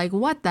audience are like,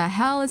 "What the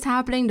hell is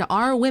happening to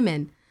our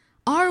women?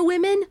 Our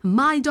women?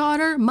 My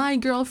daughter, my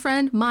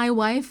girlfriend, my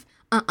wife?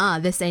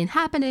 This ain't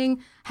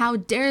happening. How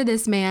dare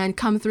this man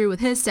come through with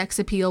his sex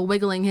appeal,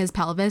 wiggling his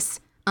pelvis?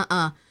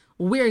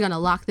 We're gonna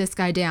lock this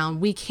guy down.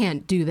 We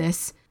can't do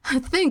this.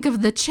 Think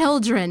of the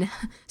children.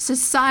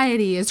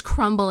 Society is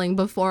crumbling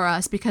before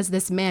us because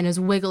this man is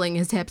wiggling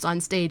his hips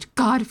on stage.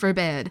 God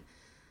forbid."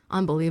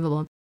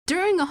 Unbelievable.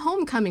 During a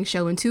homecoming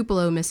show in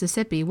Tupelo,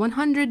 Mississippi,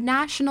 100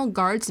 National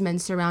Guardsmen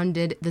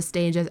surrounded the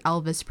stage as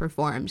Elvis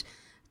performed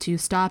to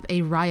stop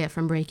a riot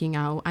from breaking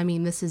out. I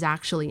mean, this is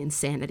actually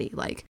insanity.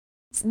 Like,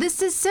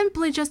 this is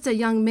simply just a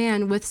young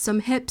man with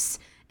some hips,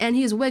 and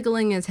he's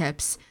wiggling his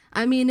hips.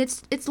 I mean,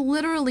 it's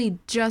literally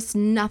just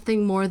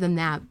nothing more than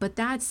that, but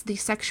that's the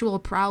sexual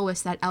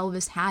prowess that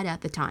Elvis had at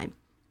the time.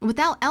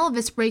 Without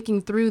Elvis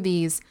breaking through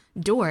these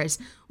doors,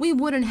 we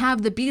wouldn't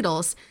have the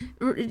Beatles.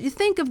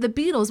 Think of the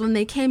Beatles when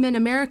they came in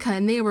America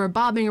and they were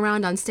bobbing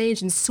around on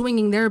stage and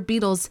swinging their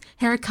Beatles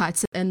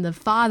haircuts, and the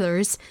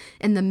fathers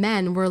and the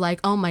men were like,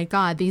 "Oh my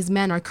God, these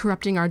men are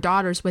corrupting our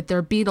daughters with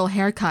their Beatle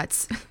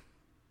haircuts."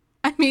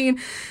 I mean,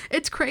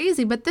 it's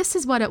crazy, but this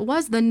is what it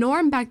was. The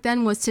norm back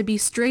then was to be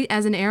straight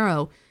as an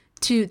arrow,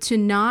 to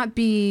not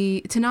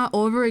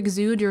over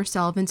exude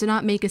yourself and to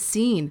not make a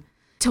scene,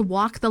 to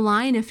walk the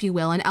line, if you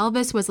will. And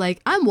Elvis was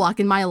like, "I'm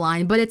walking my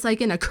line, but it's like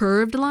in a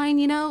curved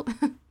line,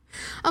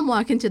 I'm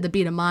walking to the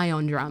beat of my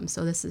own drum."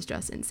 So this is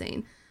just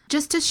insane.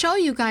 Just to show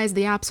you guys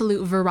the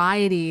absolute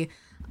variety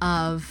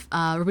of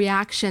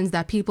reactions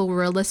that people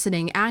were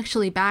eliciting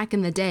actually back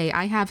in the day,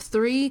 I have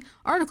 3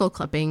 article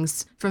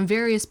clippings from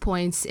various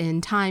points in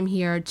time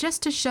here,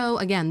 just to show,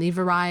 again, the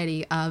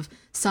variety of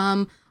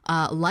some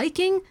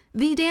liking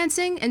the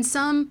dancing and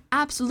some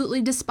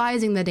absolutely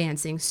despising the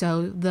dancing.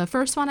 So the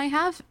first one I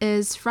have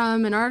is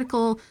from an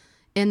article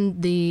in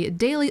the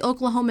Daily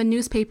Oklahoman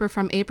newspaper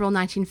from April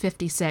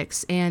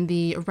 1956, and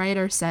the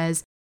writer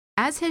says,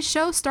 "As his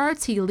show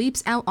starts, he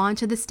leaps out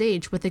onto the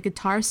stage with a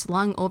guitar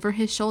slung over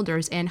his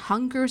shoulders and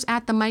hunkers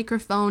at the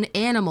microphone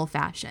animal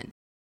fashion.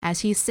 As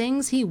he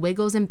sings, he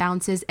wiggles and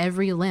bounces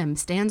every limb,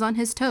 stands on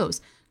his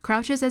toes,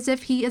 crouches as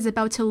if he is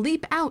about to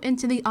leap out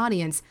into the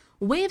audience,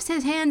 waves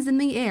his hands in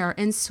the air,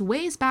 and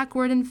sways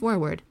backward and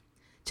forward.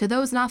 To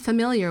those not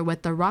familiar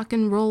with the rock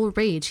and roll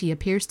rage, he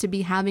appears to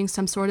be having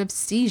some sort of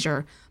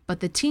seizure, but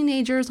the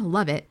teenagers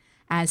love it.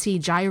 As he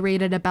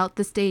gyrated about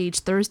the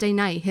stage Thursday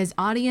night, his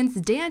audience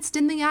danced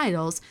in the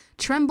aisles,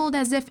 trembled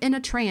as if in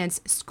a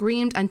trance,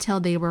 screamed until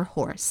they were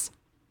hoarse.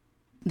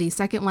 The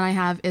second one I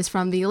have is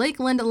from the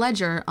Lakeland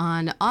Ledger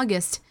on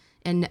August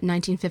in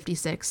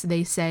 1956.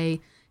 They say,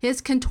 his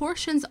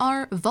contortions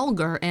are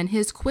vulgar, and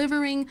his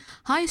quivering,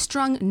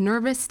 high-strung,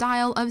 nervous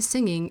style of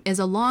singing is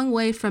a long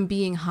way from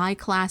being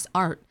high-class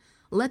art.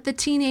 Let the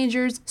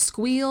teenagers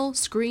squeal,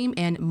 scream,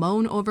 and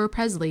moan over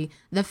Presley,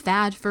 the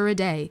fad for a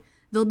day.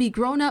 They'll be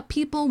grown-up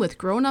people with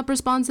grown-up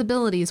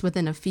responsibilities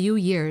within a few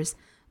years.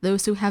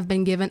 Those who have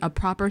been given a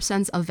proper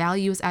sense of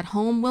values at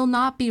home will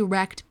not be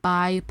wrecked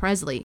by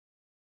Presley.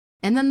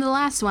 And then the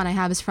last one I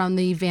have is from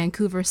the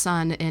Vancouver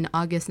Sun in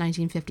August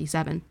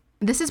 1957.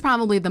 This is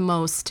probably the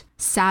most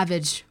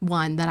savage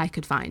one that I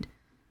could find.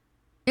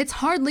 It's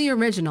hardly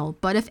original,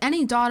 but if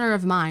any daughter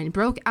of mine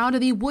broke out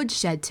of the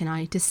woodshed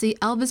tonight to see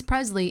Elvis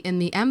Presley in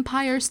the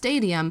Empire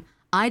Stadium,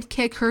 I'd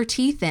kick her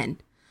teeth in.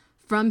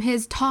 From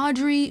his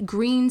tawdry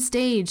green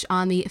stage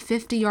on the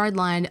 50-yard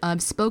line of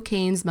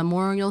Spokane's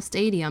Memorial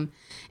Stadium,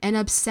 an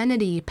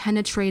obscenity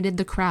penetrated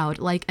the crowd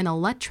like an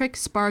electric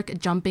spark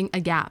jumping a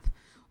gap.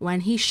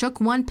 When he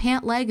shook one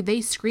pant leg, they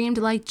screamed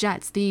like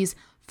jets, these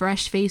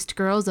fresh-faced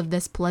girls of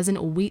this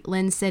pleasant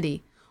Wheatland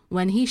city.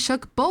 When he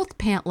shook both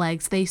pant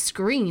legs, they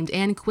screamed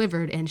and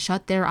quivered and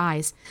shut their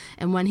eyes.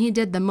 And when he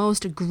did the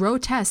most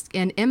grotesque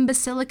and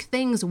imbecilic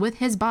things with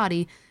his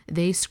body,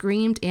 they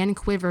screamed and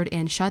quivered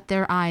and shut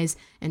their eyes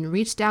and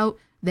reached out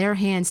their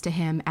hands to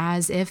him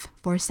as if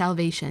for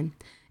salvation.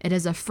 It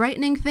is a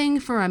frightening thing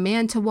for a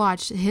man to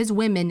watch his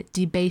women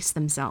debase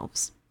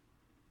themselves.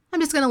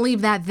 I'm just going to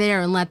leave that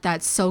there and let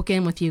that soak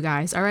in with you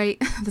guys, all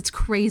right? That's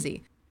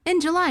crazy. In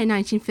July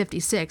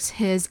 1956,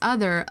 his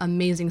other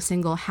amazing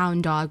single,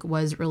 Hound Dog,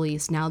 was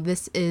released. Now,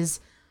 this is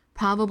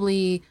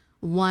probably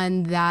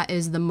one that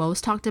is the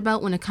most talked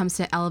about when it comes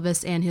to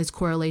Elvis and his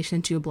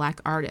correlation to black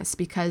artists,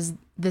 because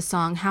the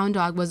song Hound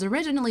Dog was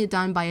originally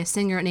done by a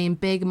singer named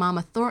Big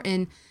Mama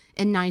Thornton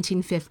in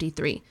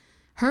 1953.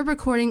 Her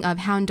recording of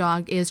Hound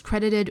Dog is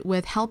credited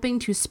with helping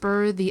to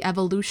spur the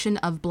evolution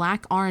of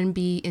black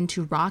R&B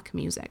into rock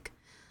music.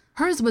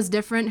 Hers was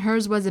different.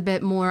 Hers was a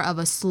bit more of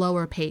a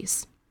slower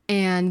pace.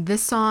 And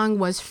this song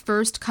was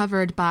first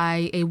covered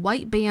by a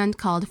white band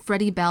called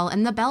Freddie Bell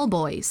and the Bell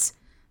Boys,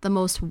 the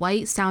most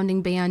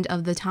white-sounding band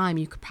of the time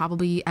you could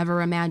probably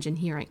ever imagine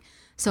hearing.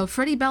 So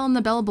Freddie Bell and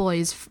the Bell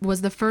Boys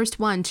was the first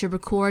one to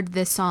record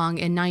this song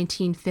in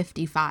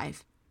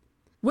 1955.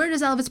 Where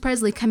does Elvis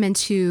Presley come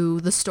into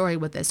the story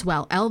with this?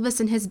 Well, Elvis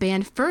and his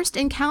band first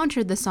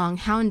encountered the song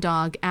Hound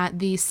Dog at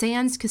the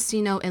Sands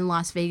Casino in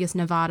Las Vegas,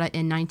 Nevada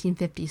in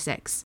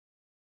 1956.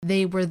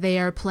 They were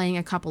there playing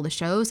a couple of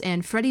shows,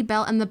 and Freddie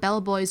Bell and the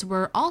Bell Boys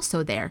were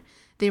also there.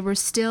 They were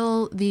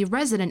still the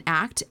resident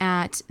act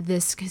at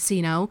this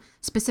casino,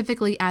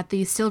 specifically at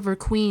the Silver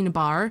Queen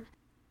bar,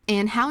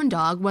 and Hound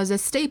Dog was a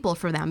staple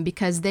for them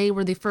because they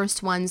were the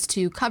first ones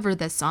to cover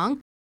this song,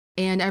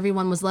 and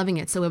everyone was loving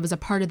it, so it was a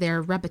part of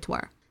their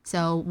repertoire.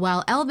 So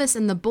while Elvis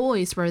and the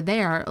boys were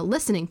there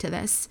listening to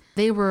this,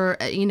 they were,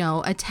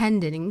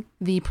 attending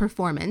the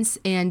performance,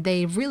 and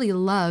they really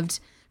loved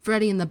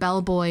Freddie and the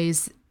Bell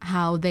Boys,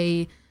 how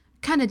they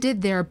kind of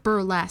did their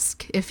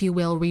burlesque, if you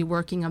will,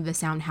 reworking of the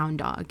sound Hound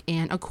Dog.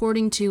 And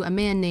according to a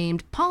man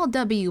named Paul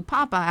W.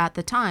 Papa at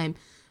the time,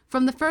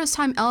 from the first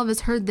time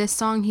Elvis heard this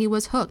song, he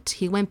was hooked.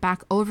 He went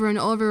back over and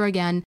over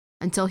again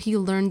until he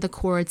learned the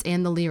chords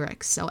and the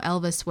lyrics. So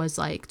Elvis was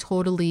like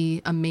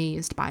totally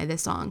amazed by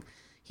this song.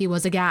 He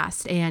was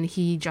aghast, and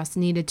he just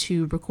needed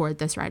to record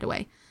this right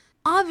away.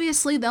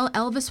 Obviously, though,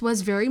 Elvis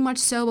was very much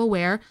so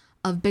aware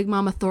of Big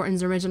Mama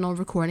Thornton's original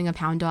recording of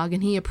Hound Dog,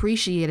 and he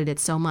appreciated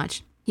it so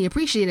much. He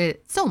appreciated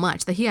it so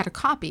much that he had a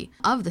copy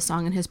of the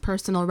song in his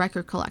personal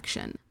record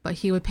collection. But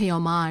he would pay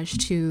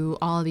homage to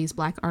all of these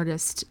black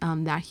artists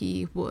that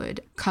he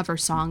would cover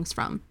songs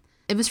from.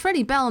 It was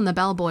Freddie Bell and the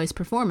Bell Boys'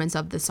 performance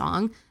of the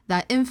song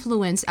that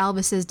influenced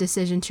Elvis's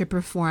decision to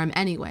perform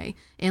anyway,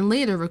 and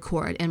later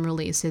record and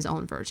release his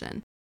own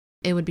version.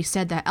 It would be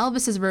said that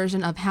Elvis's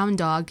version of Hound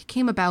Dog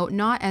came about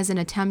not as an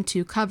attempt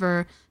to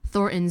cover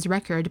Thornton's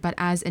record, but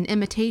as an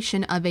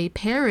imitation of a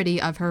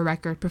parody of her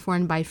record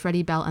performed by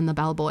Freddie Bell and the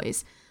Bell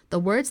Boys. The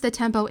words, the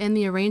tempo, and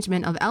the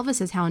arrangement of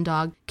Elvis's Hound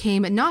Dog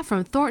came not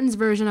from Thornton's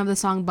version of the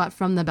song, but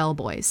from the Bell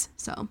Boys.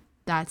 So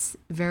that's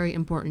very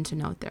important to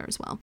note there as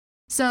well.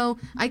 So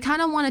I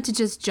kind of wanted to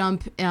just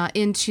jump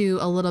into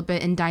a little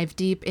bit and dive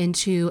deep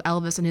into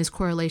Elvis and his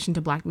correlation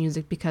to black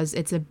music, because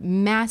it's a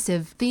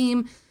massive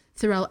theme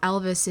throughout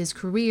Elvis's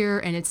career,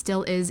 and it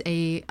still is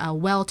a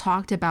well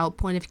talked about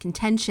point of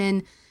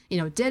contention.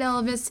 Did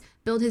Elvis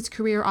build his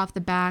career off the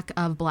back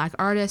of black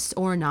artists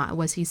or not?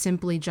 Was he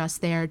simply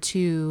just there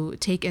to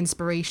take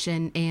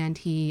inspiration and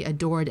he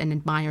adored and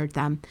admired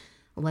them?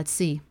 Let's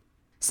see.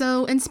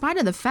 So in spite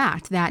of the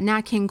fact that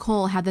Nat King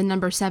Cole had the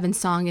number 7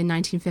 song in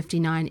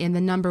 1959 and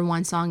the number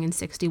 1 song in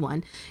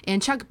 61,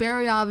 and Chuck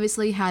Berry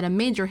obviously had a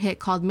major hit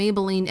called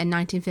Maybelline in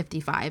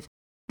 1955,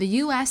 The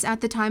US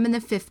at the time in the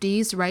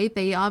 50s, right,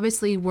 they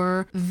obviously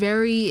were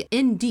very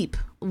in deep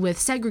with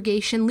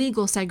segregation,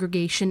 legal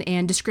segregation,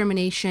 and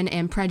discrimination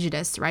and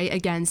prejudice, right,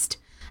 against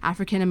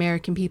African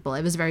American people.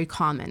 It was very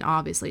common,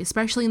 obviously,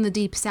 especially in the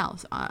Deep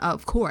South,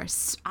 of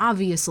course,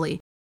 obviously.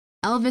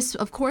 Elvis,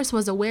 of course,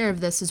 was aware of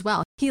this as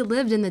well. He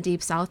lived in the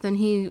Deep South, and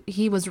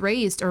he was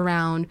raised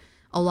around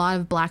a lot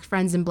of black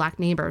friends and black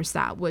neighbors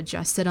that would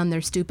just sit on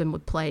their stoop and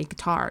would play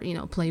guitar,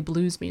 play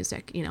blues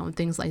music, and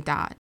things like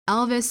that.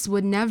 Elvis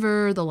would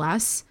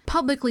nevertheless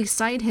publicly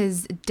cite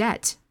his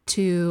debt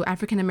to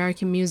African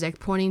American music,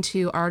 pointing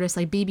to artists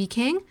like B.B.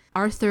 King,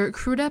 Arthur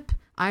Crudup,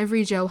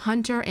 Ivory Joe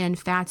Hunter, and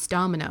Fats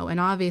Domino, and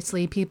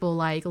obviously people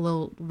like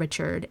Little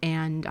Richard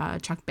and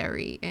Chuck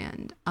Berry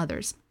and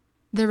others.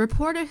 The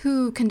reporter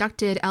who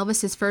conducted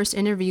Elvis's first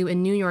interview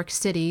in New York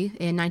City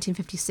in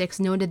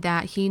 1956 noted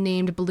that he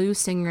named blues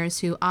singers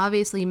who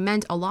obviously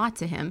meant a lot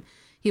to him.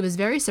 He was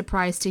very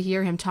surprised to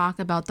hear him talk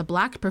about the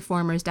black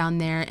performers down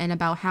there and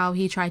about how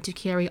he tried to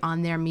carry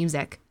on their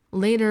music.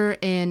 Later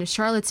in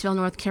Charlottesville,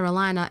 North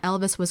Carolina,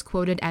 Elvis was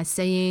quoted as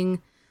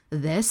saying,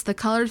 the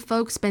colored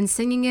folks been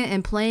singing it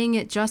and playing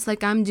it just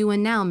like I'm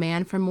doing now,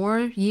 man, for more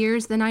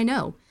years than I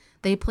know.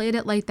 They played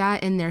it like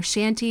that in their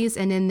shanties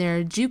and in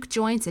their juke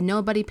joints, and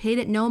nobody paid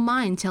it no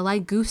mind till I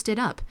goosed it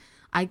up.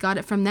 I got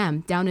it from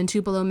them, down in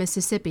Tupelo,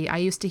 Mississippi. I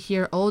used to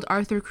hear old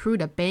Arthur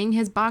Crudup bang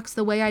his box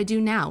the way I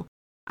do now.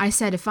 I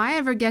said if I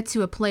ever get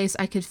to a place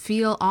I could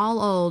feel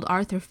all old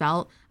Arthur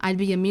felt, I'd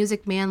be a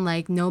music man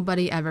like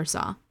nobody ever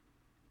saw.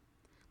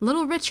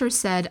 Little Richard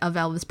said of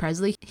Elvis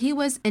Presley, he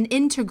was an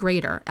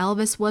integrator.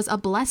 Elvis was a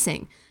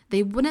blessing.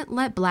 They wouldn't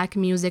let black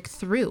music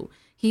through.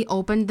 He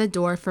opened the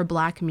door for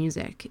black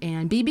music.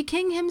 And B.B.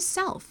 King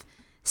himself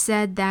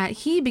said that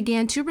he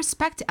began to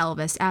respect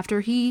Elvis after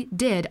he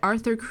did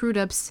Arthur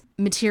Crudup's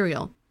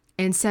material,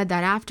 and said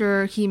that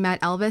after he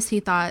met Elvis, he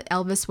thought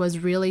Elvis was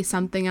really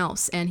something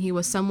else, and he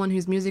was someone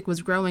whose music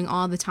was growing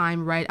all the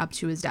time right up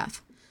to his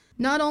death.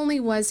 Not only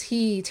was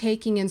he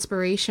taking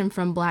inspiration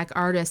from black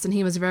artists, and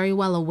he was very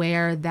well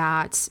aware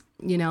that,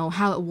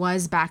 how it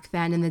was back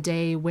then in the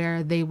day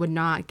where they would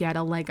not get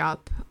a leg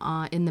up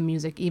in the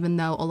music. Even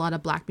though a lot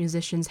of black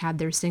musicians had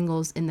their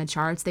singles in the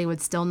charts, they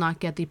would still not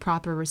get the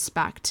proper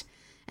respect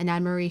and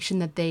admiration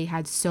that they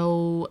had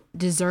so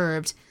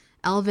deserved.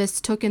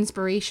 Elvis took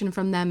inspiration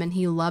from them, and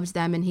he loved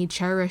them, and he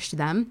cherished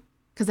them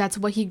because that's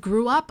what he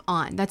grew up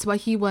on. That's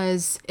what he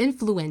was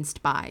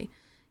influenced by,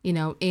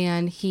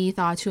 and he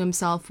thought to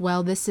himself,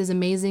 well, this is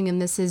amazing,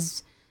 and this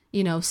is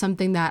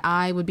something that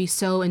I would be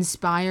so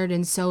inspired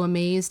and so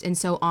amazed and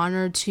so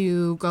honored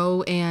to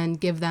go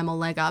and give them a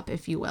leg up,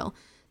 if you will.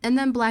 And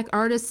then black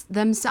artists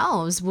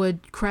themselves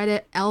would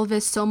credit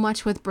Elvis so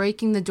much with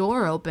breaking the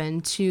door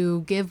open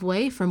to give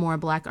way for more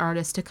black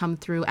artists to come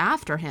through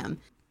after him.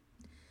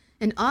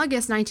 In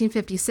August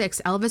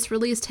 1956, Elvis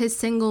released his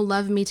single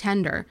Love Me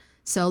Tender.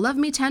 So Love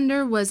Me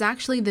Tender was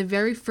actually the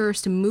very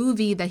first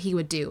movie that he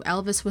would do.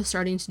 Elvis was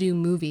starting to do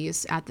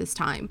movies at this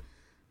time.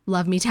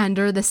 Love Me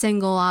Tender, the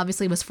single,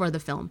 obviously was for the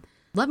film.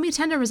 Love Me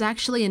Tender was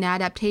actually an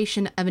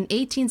adaptation of an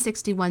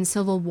 1861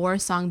 Civil War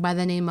song by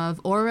the name of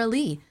Aura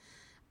Lee,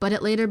 but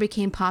it later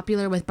became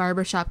popular with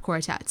barbershop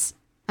quartets.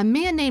 A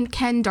man named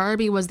Ken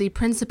Darby was the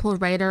principal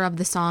writer of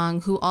the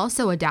song, who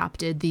also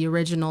adapted the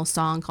original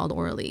song called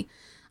Aura Lee,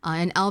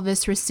 and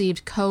Elvis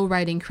received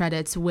co-writing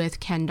credits with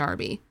Ken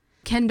Darby.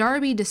 Ken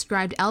Darby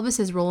described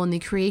Elvis's role in the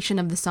creation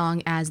of the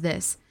song as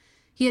this: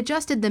 he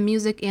adjusted the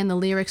music and the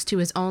lyrics to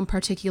his own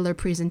particular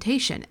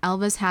presentation.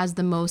 Elvis has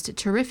the most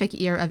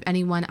terrific ear of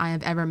anyone I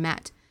have ever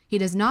met. He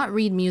does not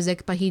read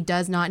music, but he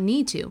does not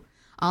need to.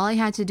 All I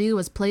had to do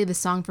was play the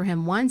song for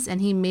him once, and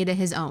he made it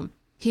his own.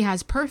 He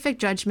has perfect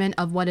judgment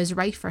of what is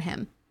right for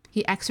him.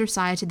 He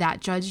exercised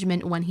that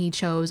judgment when he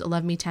chose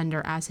Love Me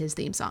Tender as his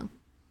theme song.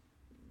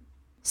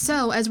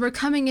 So as we're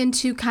coming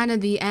into kind of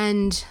the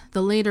end,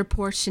 the later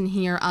portion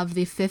here of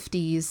the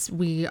 50s,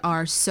 we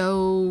are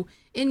so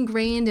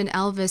ingrained in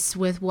Elvis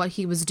with what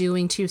he was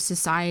doing to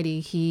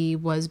society. He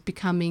was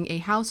becoming a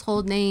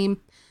household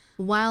name.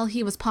 While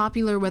he was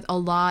popular with a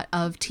lot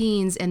of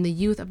teens and the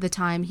youth of the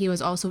time, he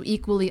was also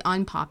equally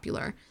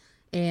unpopular.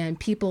 And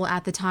people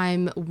at the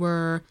time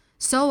were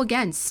so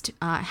against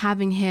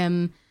having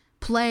him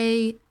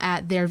play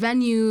at their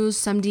venues.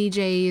 Some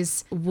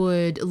DJs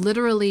would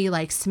literally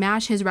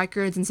smash his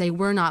records and say,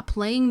 we're not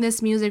playing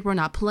this music, we're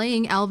not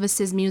playing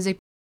Elvis's music.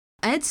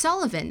 Ed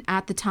Sullivan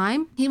at the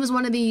time, he was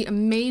one of the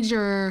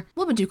major,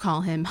 what would you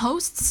call him,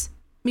 hosts,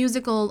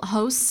 musical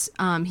hosts.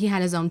 He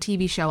had his own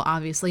TV show,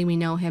 obviously. We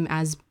know him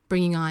as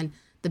bringing on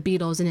the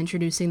Beatles and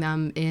introducing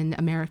them in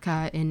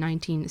America in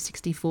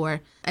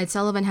 1964. Ed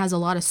Sullivan has a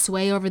lot of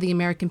sway over the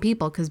American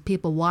people because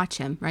people watch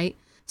him, right?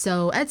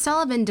 So Ed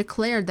Sullivan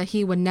declared that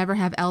he would never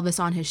have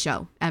Elvis on his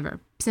show, ever,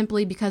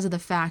 simply because of the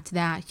fact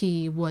that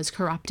he was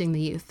corrupting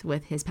the youth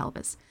with his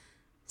pelvis.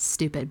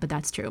 Stupid, but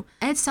that's true.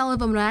 Ed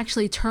Sullivan would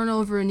actually turn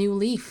over a new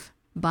leaf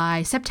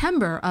by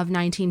September of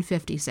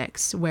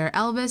 1956, where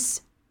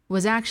Elvis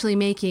was actually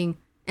making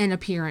an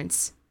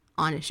appearance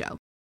on his show.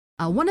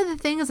 One of the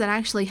things that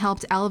actually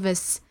helped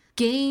Elvis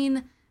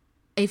gain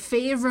a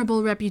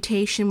favorable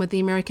reputation with the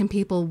American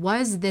people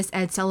was this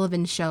Ed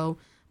Sullivan Show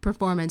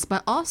performance,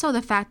 but also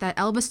the fact that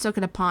Elvis took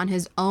it upon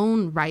his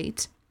own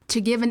right to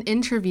give an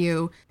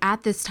interview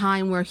at this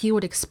time where he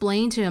would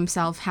explain to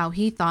himself how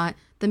he thought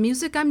the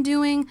music I'm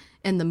doing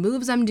and the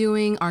moves I'm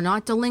doing are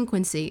not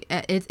delinquency.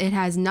 It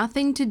has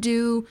nothing to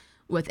do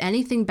with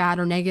anything bad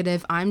or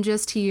negative. I'm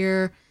just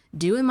here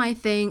doing my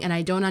thing and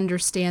I don't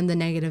understand the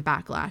negative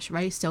backlash,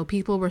 right? So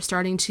people were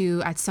starting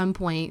to, at some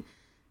point,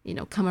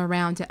 come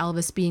around to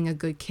Elvis being a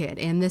good kid.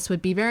 And this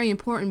would be very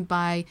important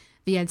by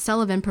the Ed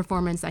Sullivan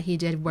performance that he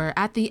did, where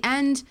at the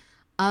end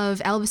of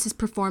Elvis's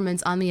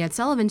performance on the Ed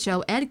Sullivan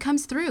Show, Ed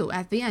comes through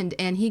at the end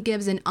and he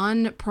gives an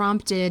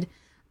unprompted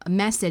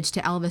message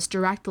to Elvis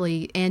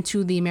directly and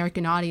to the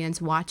American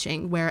audience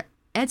watching, where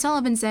Ed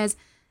Sullivan says,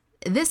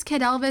 this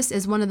kid Elvis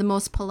is one of the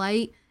most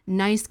polite,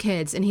 nice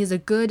kids, and he's a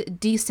good,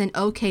 decent,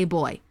 okay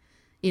boy.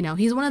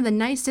 He's one of the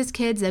nicest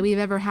kids that we've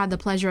ever had the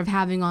pleasure of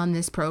having on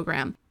this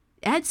program.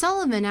 Ed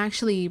Sullivan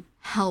actually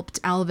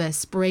helped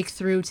Elvis break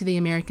through to the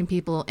American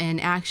people and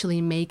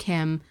actually make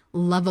him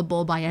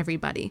lovable by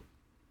everybody.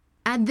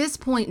 At this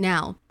point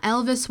now,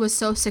 Elvis was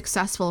so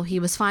successful, he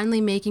was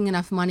finally making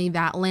enough money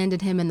that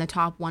landed him in the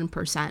top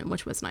 1%,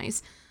 which was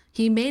nice.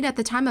 He made at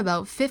the time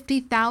about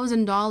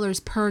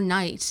 $50,000 per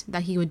night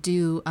that he would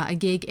do a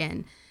gig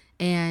in.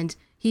 And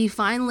he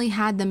finally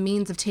had the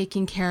means of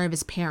taking care of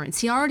his parents.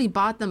 He already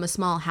bought them a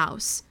small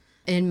house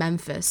in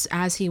Memphis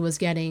as he was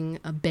getting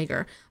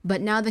bigger.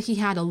 But now that he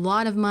had a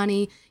lot of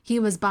money, he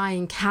was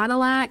buying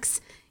Cadillacs.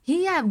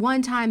 He at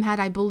one time had,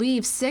 I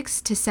believe,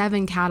 6 to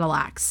 7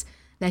 Cadillacs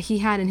that he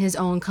had in his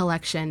own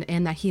collection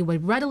and that he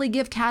would readily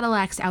give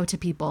Cadillacs out to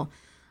people.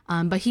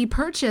 But he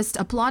purchased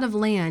a plot of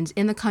land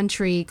in the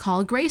country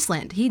called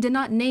Graceland. He did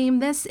not name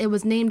this. It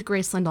was named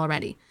Graceland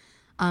already.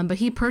 But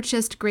he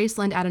purchased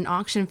Graceland at an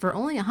auction for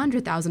only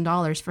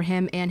 $100,000 for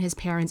him and his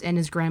parents and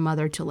his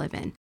grandmother to live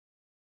in.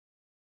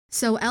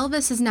 So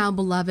Elvis is now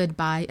beloved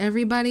by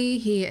everybody.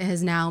 He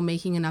is now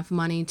making enough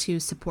money to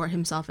support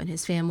himself and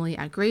his family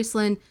at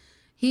Graceland.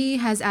 He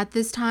has at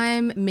this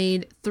time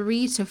made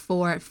 3 to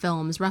 4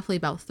 films, roughly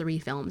about 3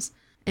 films.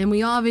 And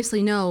we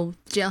obviously know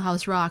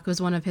Jailhouse Rock was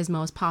one of his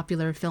most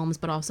popular films,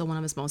 but also one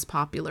of his most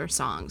popular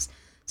songs.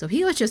 So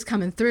he was just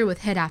coming through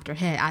with hit after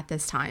hit at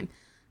this time.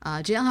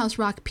 Jailhouse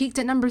Rock peaked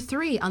at number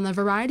 3 on the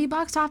Variety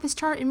box office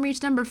chart and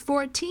reached number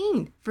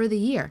 14 for the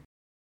year.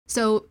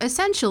 So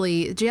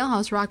essentially,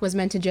 Jailhouse Rock was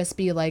meant to just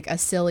be like a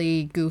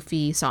silly,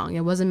 goofy song.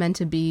 It wasn't meant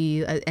to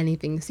be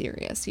anything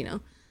serious,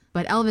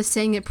 But Elvis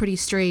sang it pretty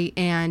straight,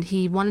 and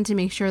he wanted to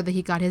make sure that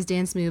he got his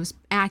dance moves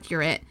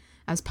accurate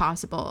as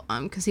possible,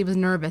 because he was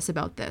nervous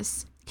about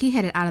this. He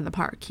hit it out of the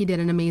park. He did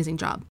an amazing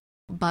job.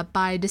 But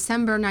by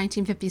December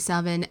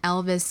 1957,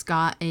 Elvis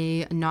got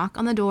a knock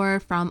on the door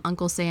from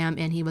Uncle Sam,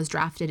 and he was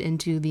drafted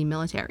into the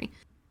military.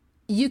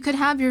 You could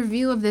have your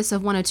view of this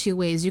of one of two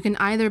ways. You can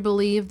either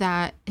believe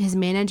that his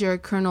manager,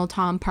 Colonel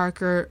Tom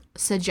Parker,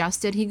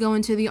 suggested he go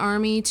into the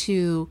Army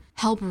to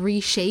help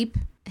reshape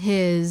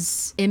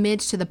his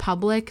image to the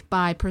public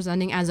by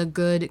presenting as a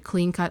good,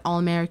 clean-cut,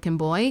 all-American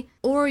boy.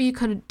 Or you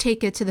could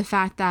take it to the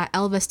fact that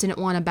Elvis didn't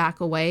want to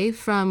back away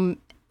from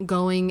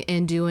going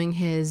and doing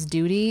his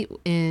duty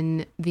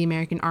in the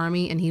American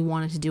Army, and he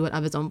wanted to do it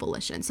of his own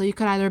volition. So you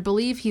could either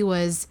believe he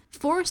was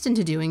forced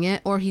into doing it,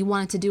 or he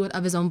wanted to do it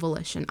of his own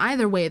volition.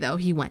 Either way, though,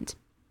 he went.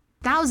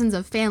 Thousands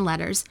of fan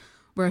letters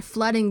were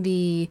flooding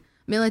the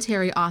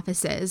military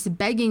offices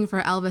begging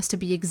for Elvis to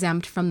be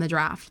exempt from the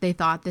draft. They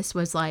thought this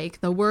was like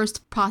the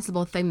worst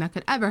possible thing that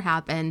could ever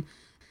happen.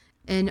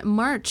 In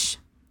March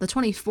the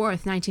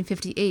 24th,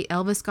 1958,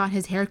 Elvis got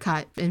his hair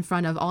cut in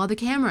front of all the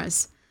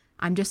cameras.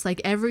 I'm just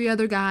like every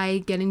other guy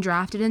getting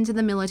drafted into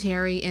the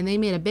military, and they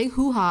made a big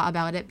hoo-ha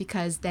about it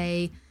because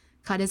they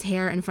cut his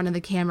hair in front of the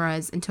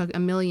cameras and took a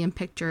million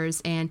pictures,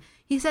 and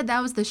he said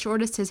that was the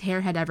shortest his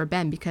hair had ever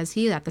been because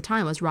he at the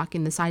time was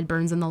rocking the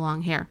sideburns and the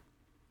long hair.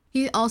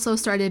 He also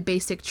started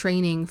basic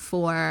training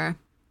for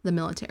the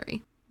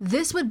military.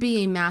 This would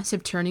be a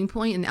massive turning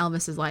point in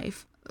Elvis's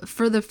life,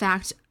 for the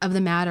fact of the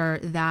matter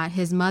that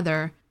his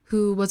mother,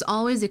 who was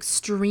always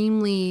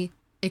extremely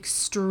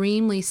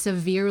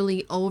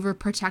severely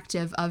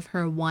overprotective of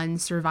her one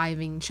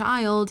surviving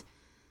child,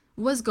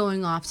 was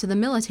going off to the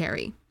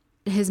military.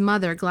 His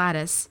mother,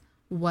 Gladys,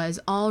 was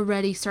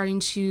already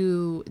starting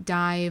to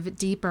dive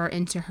deeper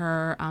into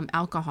her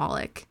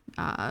alcoholic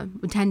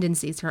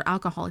tendencies.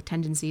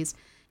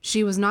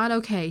 She was not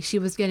okay. She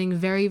was getting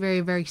very,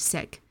 very, very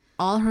sick.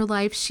 All her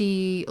life,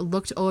 she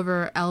looked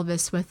over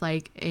Elvis with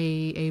like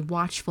a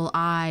watchful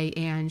eye,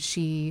 and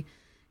she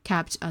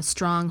kept a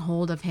strong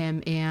hold of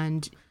him.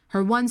 And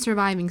her one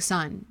surviving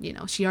son,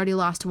 she already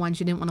lost one.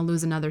 She didn't want to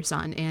lose another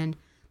son. And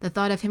the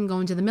thought of him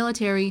going to the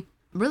military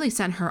really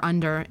sent her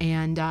under,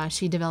 and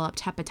she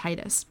developed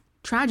hepatitis.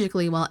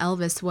 Tragically, while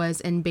Elvis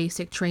was in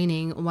basic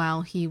training,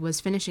 while he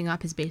was finishing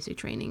up his basic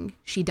training,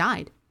 she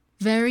died.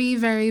 Very,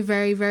 very,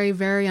 very, very,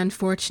 very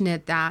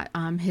unfortunate that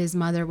his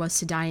mother was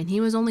to die, and he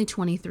was only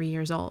 23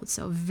 years old.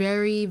 So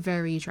very,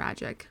 very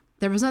tragic.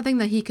 there was nothing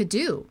that he could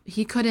do.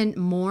 He couldn't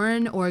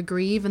mourn or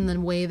grieve in the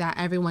way that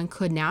everyone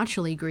could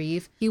naturally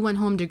grieve. He went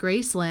home to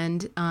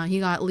Graceland. He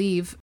got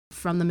leave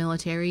from the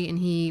military, and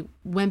he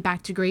went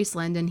back to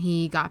Graceland, and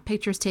he got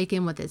pictures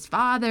taken with his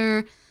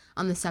father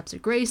on the steps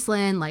of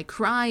Graceland, like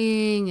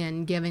crying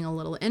and giving a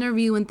little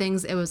interview and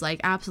things. It was like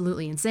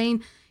absolutely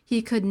insane.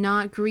 He could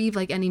not grieve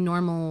like any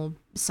normal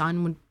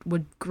son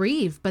would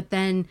grieve, but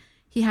then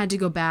he had to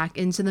go back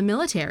into the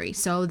military.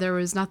 So there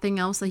was nothing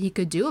else that he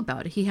could do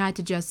about it. He had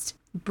to just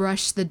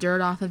brush the dirt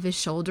off of his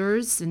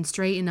shoulders and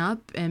straighten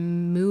up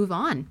and move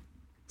on.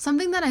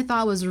 Something that I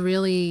thought was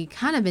really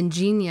kind of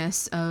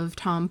ingenious of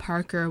Tom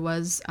Parker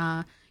was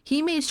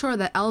he made sure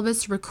that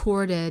Elvis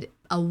recorded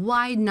a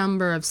wide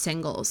number of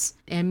singles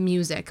and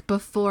music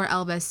before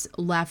Elvis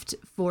left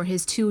for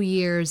his 2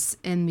 years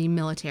in the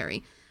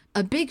military.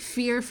 A big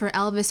fear for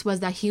Elvis was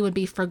that he would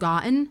be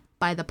forgotten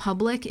by the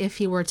public if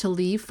he were to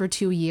leave for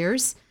 2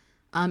 years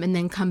and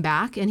then come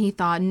back. And he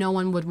thought no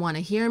one would want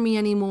to hear me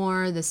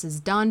anymore. This is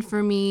done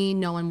for me.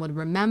 No one would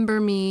remember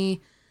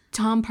me.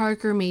 Tom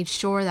Parker made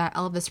sure that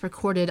Elvis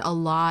recorded a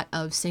lot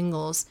of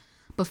singles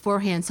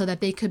beforehand so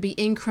that they could be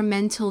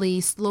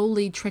incrementally,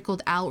 slowly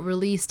trickled out,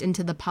 released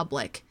into the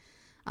public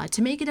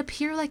to make it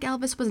appear like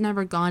Elvis was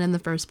never gone in the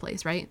first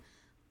place, right?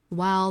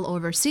 While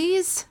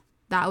overseas,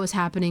 that was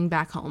happening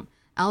back home.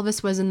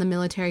 Elvis was in the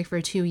military for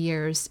 2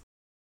 years.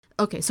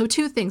 Okay, so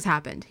 2 things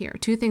happened here.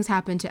 2 things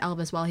happened to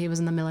Elvis while he was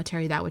in the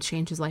military that would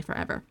change his life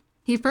forever.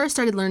 He first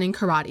started learning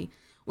karate,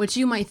 which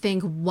you might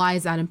think, why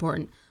is that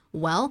important?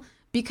 Well,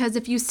 because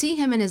if you see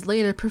him in his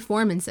later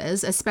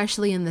performances,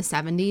 especially in the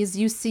 70s,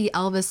 you see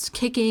Elvis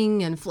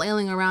kicking and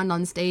flailing around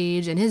on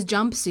stage, and his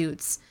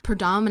jumpsuits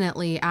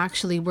predominantly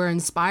actually were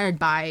inspired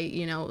by,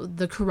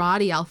 the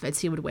karate outfits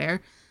he would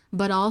wear,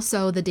 but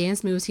also the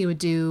dance moves he would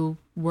do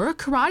were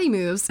karate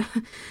moves.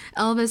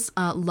 Elvis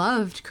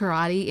loved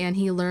karate, and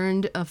he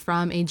learned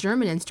from a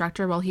German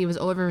instructor while he was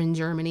over in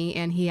Germany,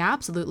 and he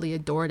absolutely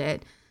adored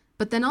it.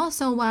 But then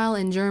also while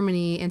in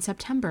Germany in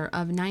September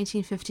of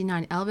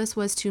 1959, Elvis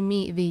was to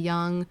meet the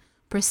young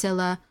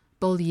Priscilla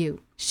Beaulieu.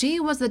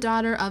 She was the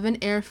daughter of an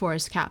Air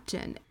Force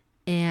captain,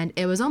 and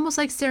it was almost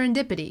like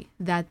serendipity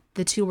that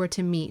the two were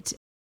to meet.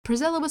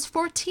 Priscilla was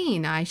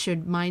 14, I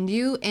should mind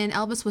you, and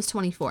Elvis was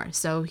 24,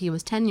 so he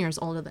was 10 years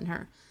older than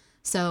her.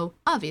 So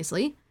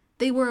obviously,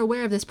 they were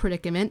aware of this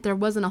predicament. There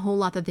wasn't a whole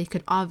lot that they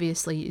could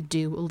obviously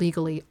do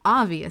legally.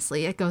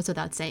 Obviously, it goes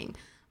without saying.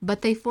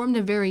 But they formed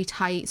a very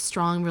tight,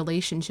 strong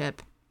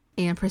relationship.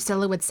 And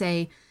Priscilla would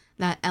say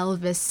that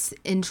Elvis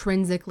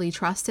intrinsically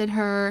trusted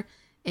her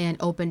and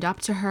opened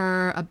up to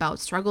her about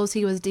struggles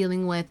he was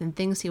dealing with and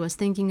things he was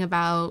thinking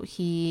about.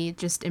 He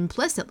just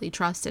implicitly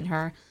trusted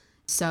her.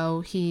 So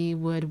he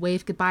would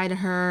wave goodbye to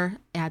her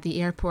at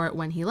the airport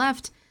when he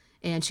left.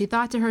 And she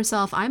thought to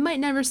herself, I might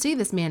never see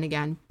this man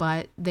again.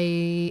 But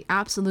they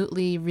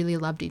absolutely really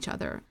loved each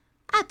other.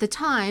 At the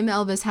time,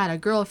 Elvis had a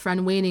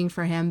girlfriend waiting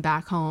for him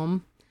back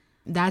home.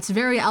 That's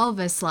very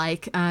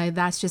Elvis-like.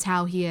 That's just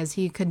how he is.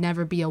 He could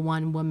never be a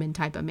one-woman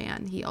type of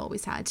man. He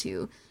always had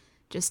to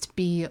just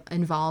be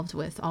involved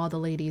with all the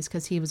ladies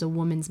because he was a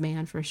woman's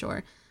man for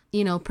sure.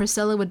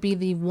 Priscilla would be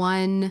the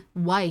one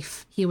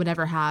wife he would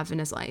ever have in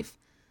his life.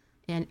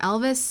 And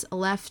Elvis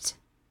left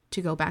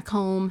to go back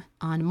home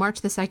on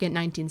March the 2nd,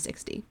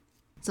 1960.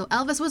 So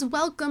Elvis was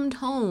welcomed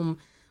home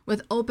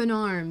with open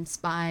arms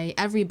by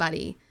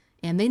everybody.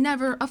 And they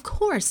never, of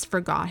course,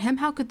 forgot him.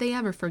 How could they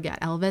ever forget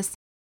Elvis?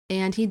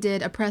 And he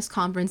did a press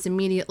conference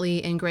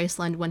immediately in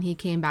Graceland when he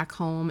came back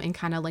home and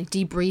kind of like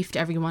debriefed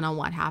everyone on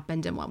what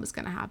happened and what was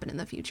going to happen in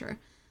the future.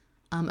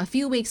 A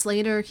few weeks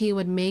later, he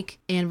would make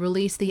and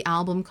release the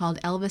album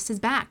called Elvis is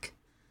Back.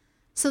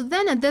 So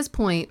then at this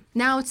point,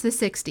 now it's the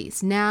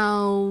 60s.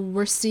 Now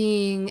we're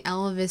seeing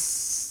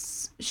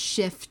Elvis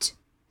shift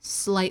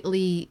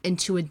slightly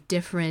into a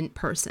different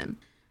person,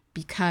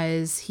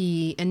 because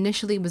he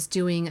initially was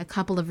doing a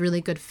couple of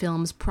really good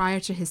films prior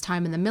to his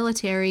time in the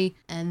military,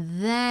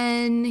 and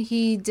then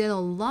he did a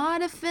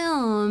lot of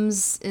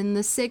films in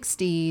the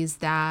 60s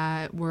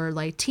that were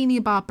like teeny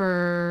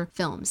bopper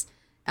films.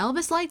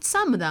 Elvis liked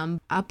some of them.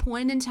 At a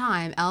point in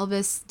time,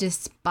 Elvis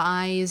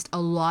despised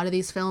a lot of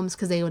these films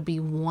because they would be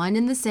one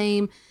and the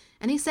same,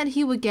 and he said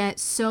he would get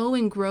so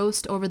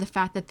engrossed over the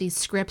fact that these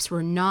scripts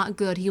were not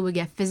good, he would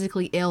get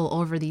physically ill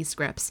over these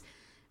scripts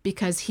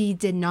because he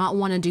did not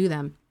want to do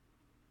them.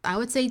 I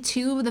would say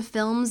 2 of the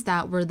films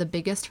that were the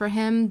biggest for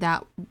him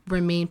that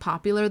remained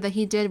popular that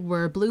he did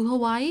were Blue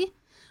Hawaii,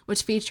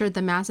 which featured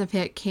the massive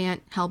hit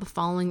Can't Help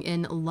Falling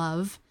in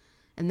Love,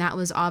 and that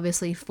was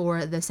obviously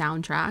for the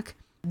soundtrack.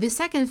 The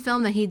second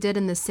film that he did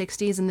in the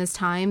 60s in this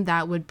time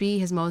that would be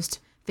his most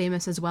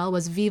famous as well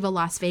was Viva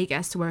Las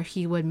Vegas, where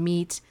he would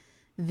meet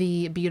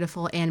the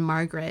beautiful Anne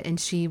Margaret, and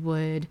she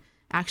would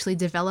actually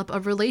develop a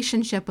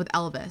relationship with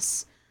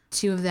Elvis.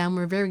 2 of them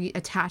were very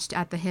attached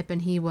at the hip,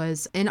 and he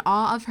was in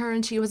awe of her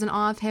and she was in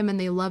awe of him, and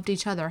they loved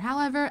each other.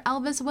 However,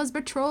 Elvis was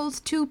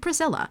betrothed to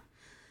Priscilla,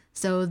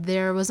 so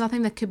there was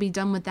nothing that could be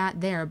done with that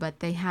there,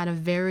 but they had a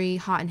very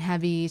hot and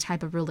heavy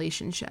type of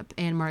relationship,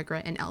 Anne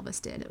Margaret and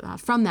Elvis did,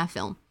 from that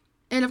film.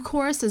 And of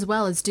course, as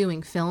well as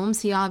doing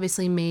films, he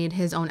obviously made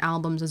his own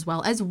albums as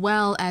well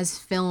as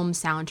film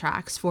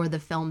soundtracks for the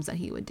films that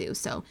he would do.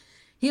 So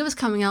he was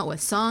coming out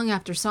with song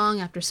after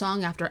song after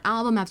song after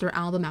album after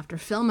album after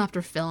film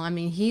after film. I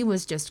mean, he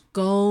was just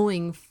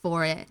going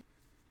for it.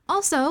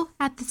 Also,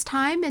 at this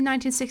time in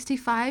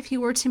 1965, he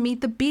were to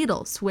meet the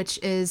Beatles, which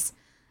is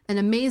an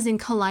amazing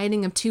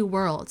colliding of two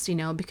worlds,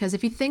 because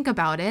if you think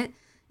about it,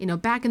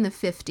 back in the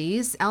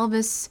 50s,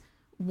 Elvis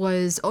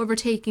was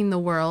overtaking the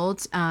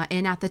world.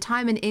 And at the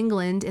time in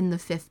England in the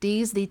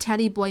 50s, the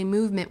Teddy Boy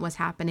movement was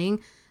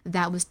happening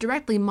that was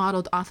directly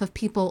modeled off of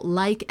people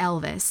like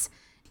Elvis.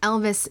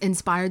 Elvis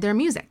inspired their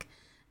music.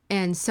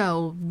 And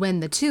so when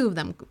the two of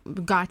them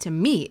got to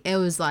meet, it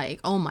was like,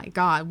 oh my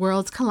God,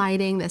 worlds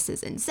colliding. This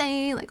is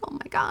insane. Like, oh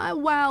my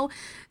God, wow.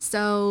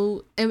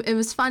 So it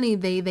was funny.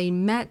 They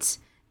met,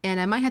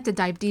 and I might have to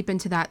dive deep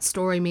into that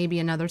story maybe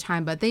another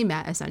time, but they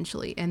met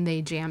essentially and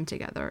they jammed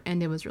together,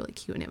 and it was really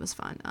cute and it was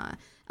fun.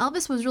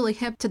 Elvis was really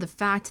hip to the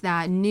fact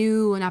that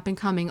new and up and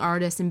coming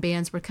artists and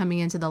bands were coming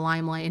into the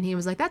limelight, and he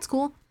was like, that's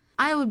cool.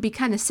 I would be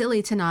kind of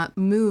silly to not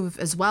move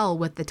as well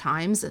with the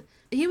times.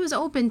 He was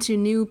open to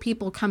new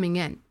people coming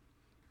in.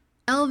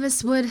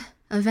 Elvis would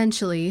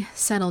eventually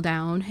settle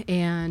down,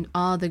 and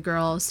all the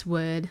girls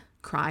would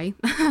cry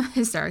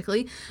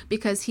hysterically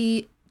because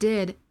he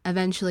did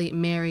eventually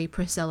marry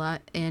Priscilla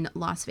in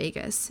Las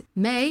Vegas,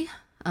 May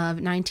of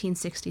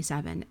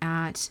 1967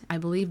 at, I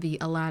believe, the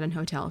Aladdin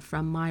Hotel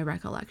from my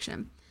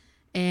recollection.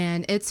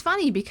 And it's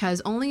funny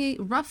because only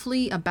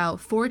roughly about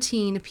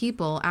 14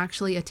 people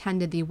actually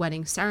attended the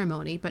wedding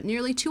ceremony, but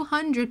nearly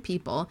 200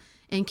 people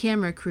and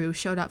camera crew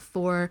showed up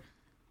for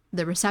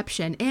the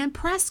reception and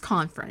press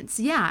conference.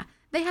 Yeah,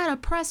 they had a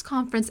press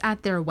conference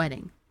at their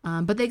wedding.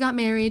 But they got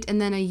married,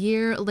 and then a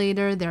year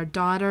later,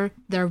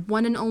 their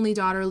one and only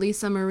daughter,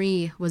 Lisa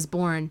Marie, was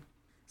born.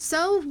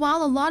 So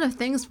while a lot of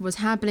things was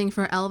happening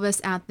for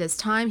Elvis at this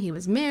time, he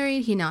was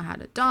married, he now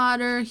had a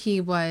daughter, he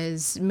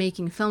was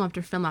making film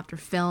after film after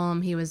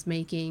film, he was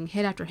making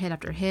hit after hit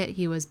after hit,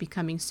 he was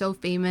becoming so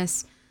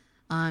famous,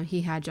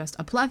 he had just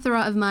a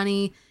plethora of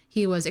money,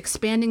 he was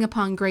expanding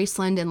upon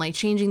Graceland and like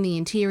changing the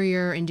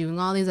interior and doing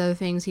all these other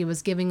things. He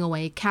was giving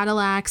away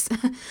Cadillacs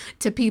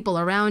to people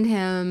around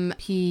him.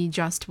 He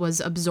just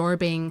was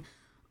absorbing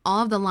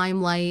all of the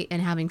limelight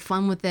and having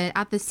fun with it.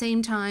 At the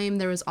same time,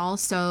 there was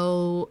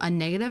also a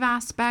negative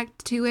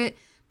aspect to it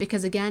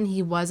because, again,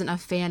 he wasn't a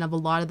fan of a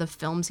lot of the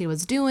films he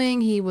was doing.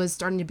 He was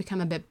starting to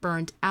become a bit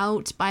burnt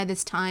out by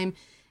this time.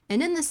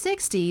 And in the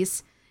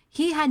 60s,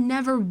 he had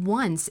never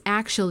once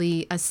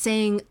actually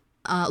sang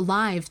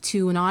live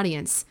to an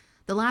audience.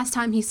 The last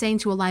time he sang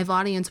to a live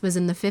audience was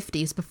in the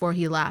 50s before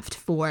he left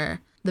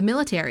for the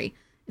military,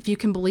 if you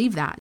can believe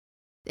that.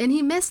 And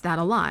he missed that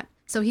a lot.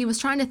 So he was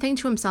trying to think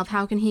to himself,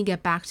 how can he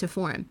get back to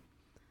form?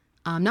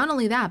 Not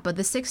only that, but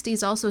the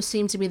 60s also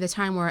seemed to be the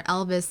time where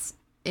Elvis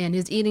and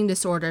his eating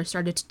disorder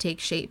started to take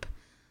shape.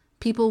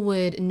 People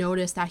would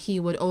notice that he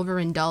would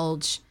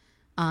overindulge,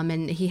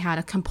 and he had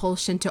a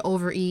compulsion to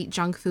overeat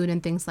junk food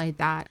and things like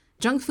that.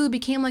 Junk food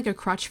became like a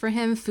crutch for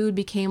him. Food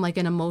became like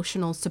an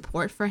emotional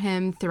support for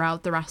him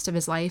throughout the rest of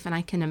his life, and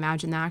I can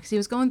imagine that because he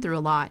was going through a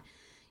lot.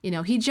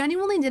 He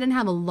genuinely didn't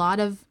have a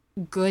lot of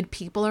good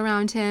people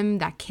around him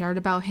that cared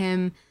about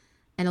him,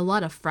 and a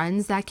lot of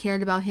friends that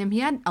cared about him.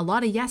 He had a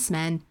lot of yes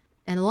men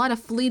and a lot of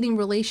fleeting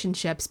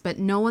relationships, but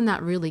no one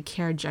that really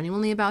cared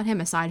genuinely about him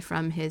aside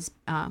from his,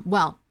 I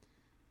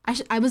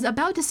was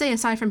about to say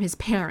aside from his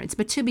parents,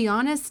 but to be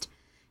honest,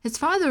 his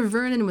father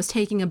Vernon was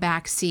taking a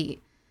back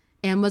seat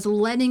and was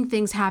letting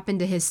things happen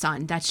to his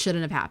son that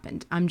shouldn't have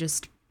happened. I'm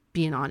just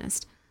being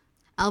honest.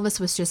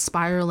 Elvis was just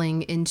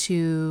spiraling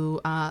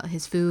into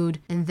his food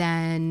and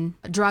then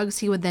drugs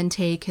he would then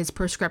take, his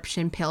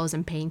prescription pills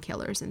and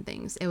painkillers and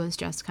things. It was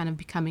just kind of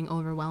becoming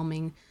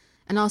overwhelming.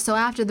 And also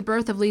after the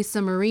birth of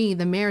Lisa Marie,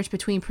 the marriage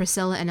between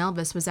Priscilla and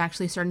Elvis was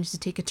actually starting to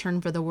take a turn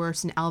for the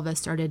worse, and Elvis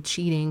started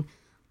cheating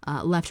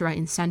left, right,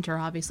 and center.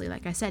 Obviously,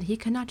 like I said, he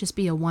could not just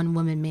be a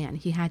one-woman man.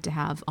 He had to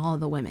have all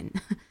the women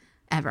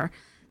ever.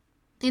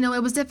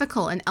 It was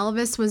difficult, and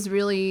Elvis was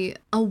really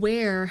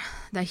aware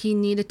that he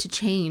needed to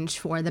change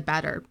for the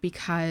better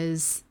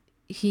because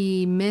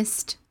he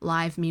missed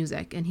live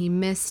music and he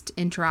missed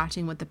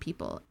interacting with the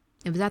people.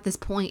 It was at this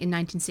point in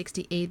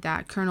 1968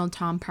 that Colonel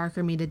Tom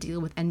Parker made a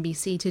deal with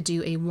NBC to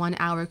do a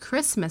 1-hour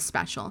Christmas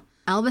special.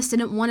 Elvis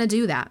didn't want to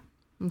do that,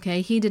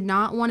 okay? He did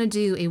not want to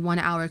do a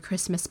 1-hour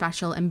Christmas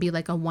special and be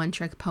like a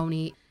one-trick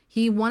pony.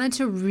 He wanted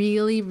to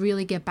really,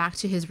 really get back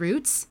to his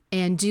roots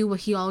and do what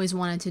he always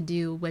wanted to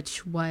do,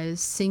 which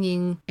was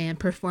singing and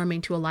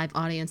performing to a live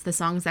audience the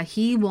songs that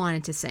he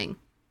wanted to sing.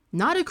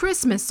 Not a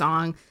Christmas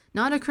song,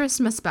 not a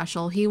Christmas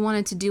special. He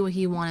wanted to do what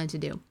he wanted to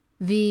do.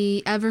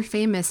 The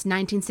ever-famous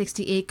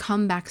 1968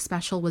 comeback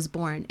special was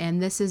born, and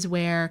this is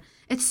where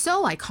it's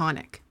so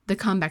iconic, the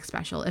comeback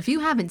special. If you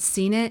haven't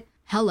seen it,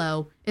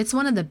 hello. It's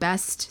one of the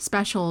best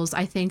specials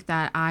I think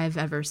that I've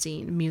ever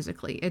seen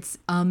musically. It's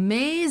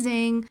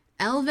amazing.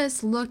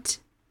 Elvis looked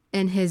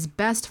in his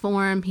best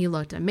form. He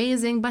looked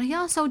amazing, but he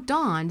also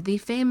donned the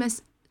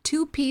famous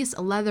two-piece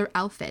leather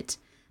outfit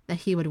that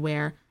he would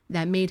wear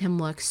that made him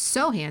look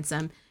so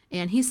handsome.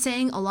 And he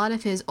sang a lot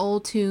of his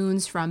old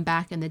tunes from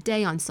back in the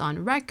day on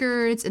Sun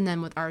Records, and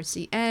then with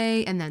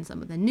RCA, and then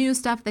some of the new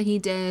stuff that he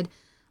did.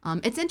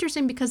 It's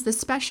interesting because the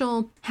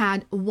special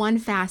had one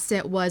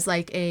facet was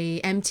like a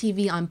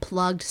MTV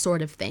Unplugged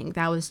sort of thing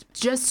that was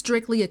just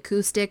strictly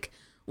acoustic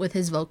with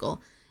his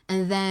vocal.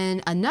 And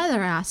then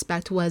another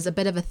aspect was a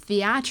bit of a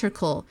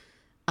theatrical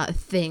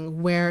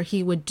thing where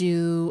he would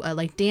do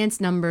like dance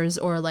numbers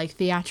or like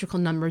theatrical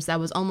numbers that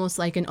was almost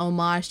like an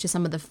homage to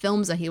some of the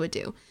films that he would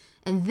do.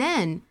 And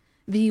then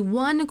the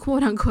one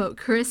quote unquote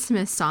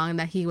Christmas song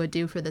that he would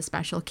do for the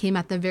special came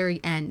at the very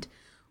end,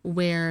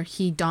 where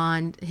he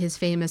donned his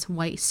famous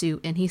white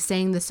suit and he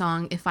sang the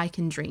song If I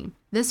Can Dream.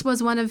 This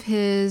was one of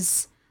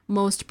his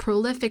most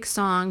prolific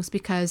songs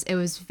because it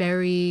was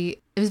very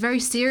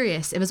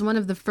serious. It was one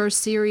of the first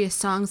serious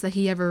songs that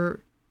he ever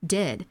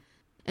did.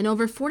 And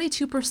over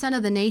 42%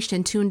 of the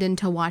nation tuned in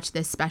to watch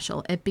this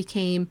special. It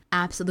became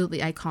absolutely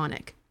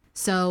iconic.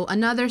 So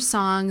another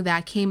song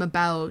that came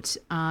about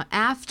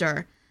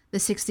after the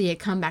 68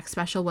 comeback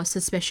special was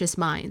Suspicious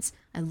Minds.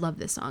 I love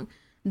this song.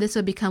 This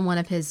would become one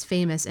of his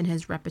famous in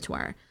his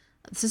repertoire.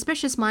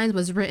 Suspicious Minds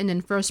was written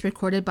and first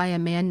recorded by a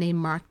man named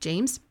Mark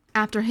James.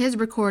 After his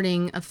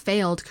recording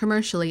failed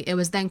commercially, it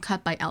was then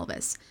cut by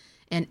Elvis.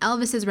 And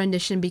Elvis's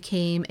rendition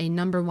became a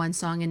 #1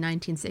 song in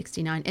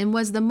 1969 and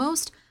was the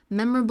most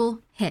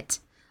memorable hit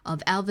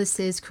of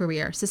Elvis's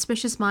career.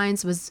 Suspicious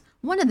Minds was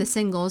one of the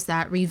singles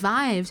that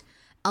revived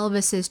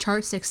Elvis's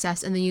chart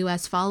success in the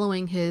US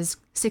following his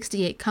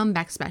 68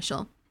 comeback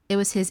special. It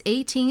was his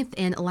 18th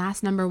and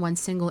last #1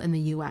 single in the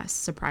US,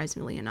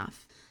 surprisingly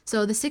enough.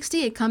 So the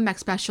 68 comeback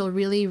special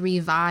really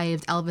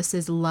revived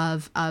Elvis's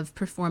love of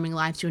performing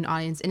live to an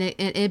audience, and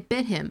it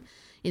bit him.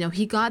 You know,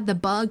 he got the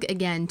bug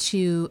again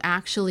to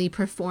actually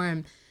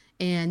perform,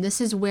 and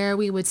this is where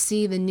we would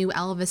see the new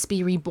Elvis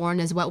be reborn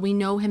as what we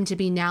know him to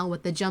be now,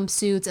 with the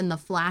jumpsuits and the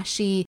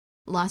flashy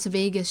Las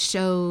Vegas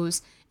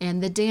shows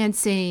and the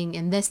dancing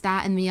and this,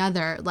 that, and the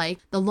other, like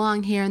the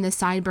long hair and the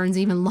sideburns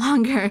even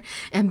longer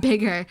and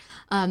bigger.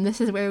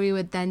 This is where we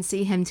would then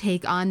see him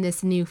take on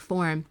this new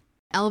form.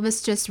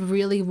 Elvis just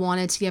really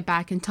wanted to get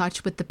back in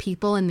touch with the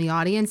people in the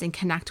audience and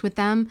connect with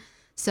them.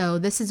 So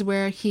this is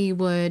where he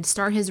would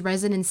start his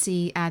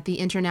residency at the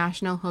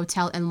International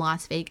Hotel in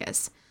Las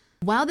Vegas.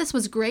 While this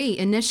was great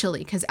initially,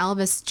 because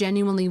Elvis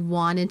genuinely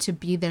wanted to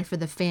be there for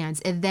the fans,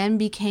 it then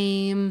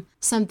became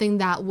something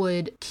that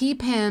would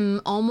keep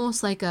him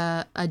almost like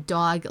a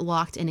dog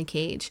locked in a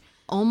cage,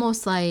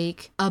 almost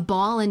like a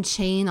ball and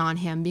chain on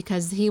him,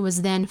 because he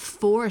was then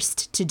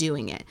forced to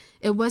doing it.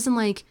 It wasn't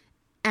like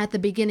at the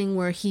beginning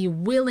where he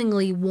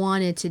willingly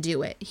wanted to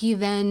do it. He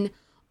then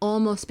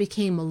almost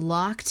became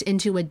locked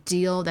into a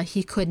deal that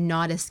he could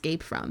not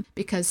escape from,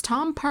 because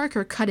Tom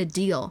Parker cut a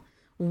deal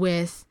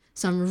with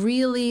some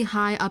really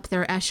high up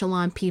there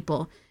echelon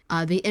people,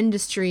 the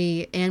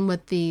industry, and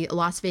with the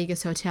Las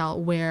Vegas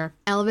Hotel, where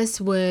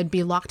Elvis would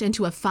be locked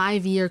into a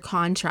 5-year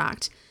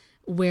contract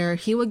where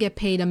he would get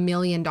paid $1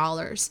 million.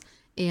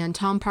 And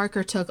Tom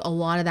Parker took a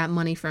lot of that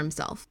money for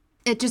himself.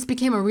 It just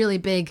became a really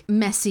big,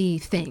 messy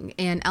thing.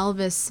 And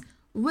Elvis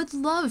would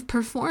love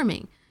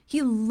performing.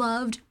 He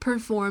loved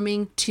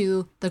performing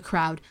to the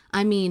crowd.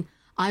 I mean,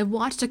 I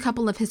watched a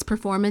couple of his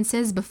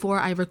performances before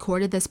I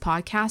recorded this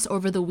podcast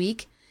over the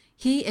week.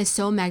 He is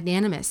so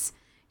magnanimous.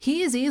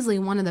 He is easily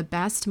one of the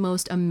best,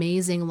 most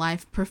amazing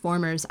live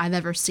performers I've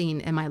ever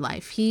seen in my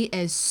life. He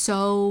is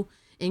so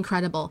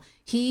incredible.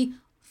 He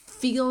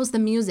feels the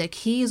music.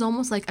 He is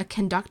almost like a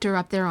conductor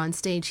up there on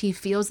stage. He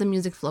feels the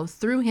music flow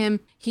through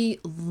him. He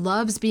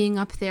loves being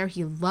up there.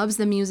 He loves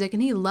the music,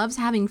 and he loves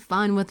having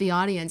fun with the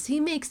audience. He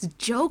makes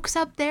jokes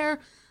up there.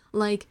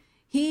 Like,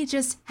 he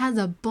just has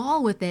a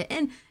ball with it.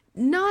 And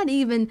not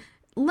even,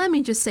 let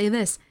me just say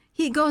this,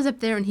 he goes up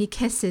there and he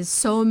kisses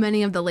so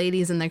many of the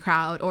ladies in the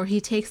crowd, or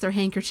he takes their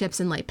handkerchiefs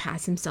and like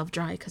pats himself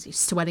dry because he's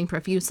sweating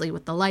profusely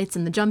with the lights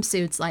and the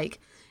jumpsuits. Like,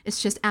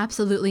 it's just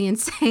absolutely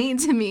insane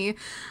to me.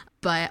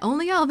 But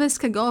only Elvis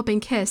could go up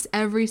and kiss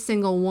every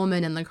single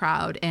woman in the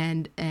crowd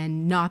and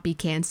not be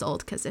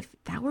canceled, because if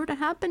that were to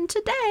happen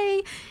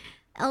today,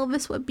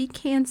 Elvis would be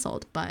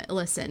canceled. But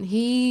listen,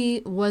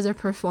 he was a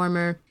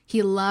performer.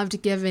 He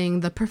loved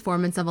giving the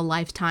performance of a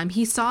lifetime.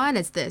 He saw it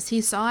as this.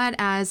 He saw it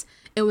as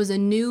it was a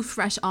new,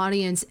 fresh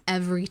audience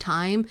every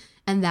time,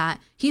 and that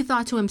he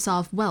thought to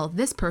himself, well,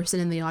 this person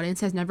in the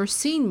audience has never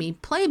seen me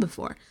play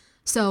before.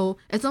 So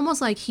it's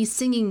almost like he's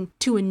singing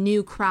to a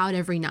new crowd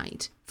every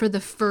night for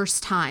the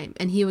first time,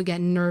 and he would get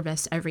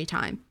nervous every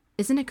time.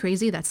 Isn't it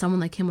crazy that someone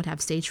like him would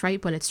have stage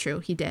fright? But it's true.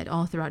 He did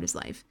all throughout his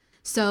life.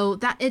 So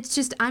that it's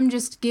just, I'm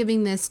just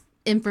giving this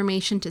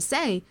information to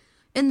say,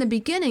 in the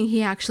beginning,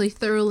 he actually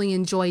thoroughly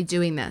enjoyed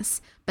doing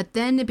this. But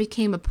then it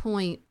became a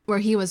point where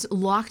he was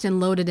locked and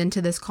loaded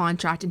into this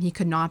contract and he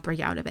could not break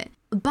out of it.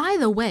 By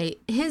the way,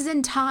 his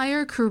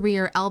entire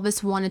career,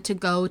 Elvis wanted to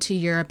go to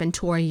Europe and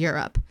tour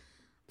Europe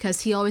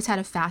because he always had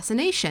a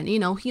fascination. You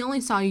know, he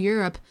only saw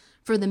Europe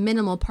for the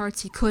minimal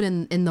parts he could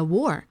in the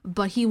war.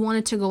 But he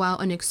wanted to go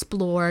out and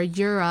explore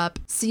Europe,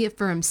 see it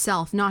for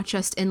himself, not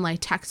just in like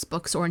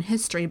textbooks or in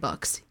history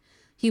books.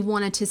 He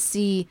wanted to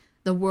see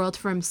the world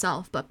for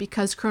himself. But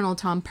because Colonel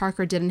Tom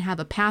Parker didn't have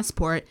a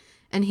passport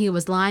and he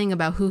was lying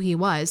about who he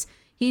was,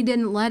 he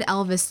didn't let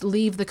Elvis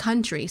leave the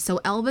country. So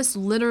Elvis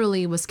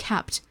literally was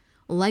kept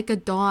like a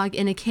dog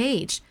in a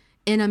cage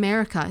in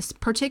America,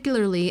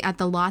 particularly at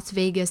the Las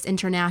Vegas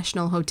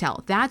International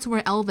Hotel. That's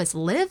where Elvis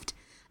lived.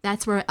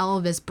 That's where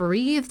Elvis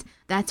breathed.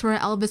 That's where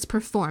Elvis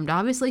performed.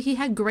 Obviously, he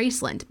had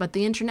Graceland, but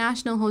the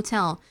International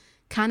Hotel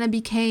kind of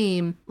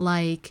became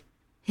like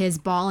his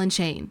ball and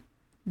chain.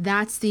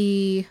 That's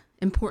the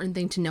important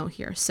thing to know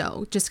here.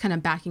 So just kind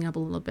of backing up a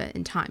little bit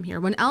in time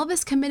here. When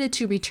Elvis committed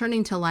to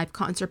returning to live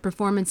concert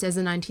performances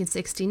in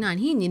 1969,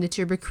 he needed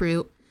to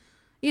recruit,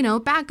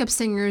 backup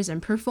singers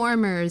and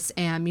performers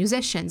and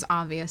musicians,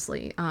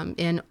 obviously.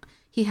 And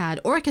he had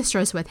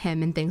orchestras with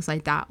him and things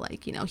like that.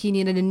 Like, he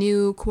needed a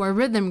new core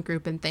rhythm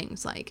group and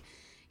things. Like,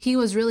 he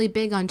was really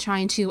big on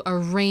trying to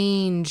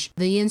arrange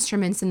the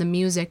instruments and the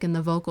music and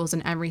the vocals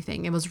and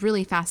everything. It was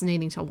really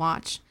fascinating to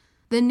watch.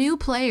 The new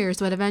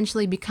players would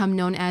eventually become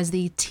known as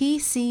the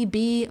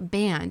TCB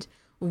Band,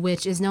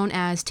 which is known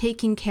as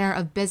Taking Care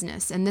of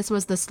Business. And this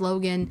was the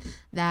slogan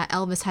that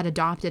Elvis had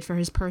adopted for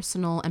his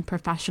personal and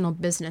professional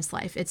business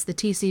life. It's the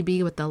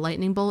TCB with the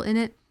lightning bolt in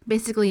it.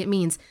 Basically, it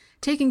means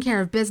taking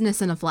care of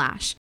business in a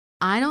flash.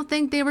 I don't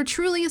think they were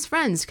truly his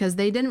friends because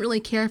they didn't really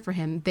care for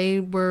him. They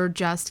were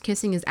just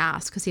kissing his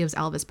ass because he was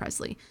Elvis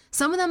Presley.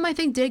 Some of them I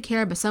think did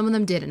care, but some of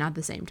them didn't at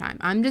the same time.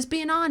 I'm just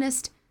being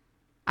honest.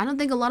 I don't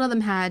think a lot of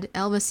them had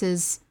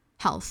Elvis's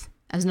health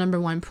as number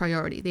one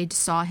priority. They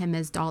just saw him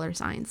as dollar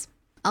signs.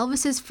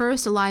 Elvis's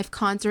first live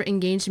concert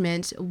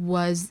engagement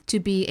was to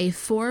be a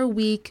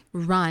 4-week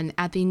run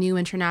at the New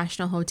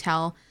International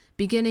Hotel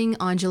beginning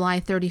on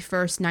July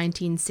 31st,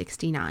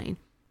 1969.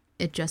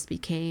 It just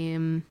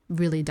became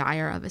really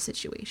dire of a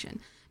situation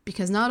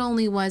because not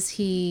only was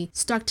he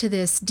stuck to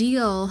this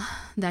deal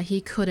that he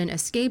couldn't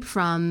escape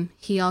from,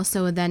 he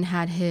also then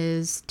had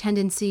his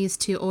tendencies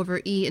to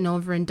overeat and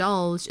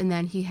overindulge, and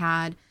then he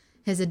had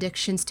his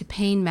addictions to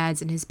pain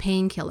meds and his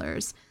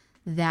painkillers.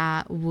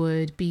 That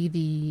would be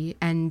the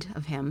end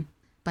of him.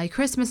 By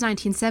Christmas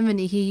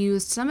 1970, he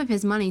used some of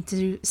his money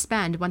to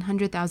spend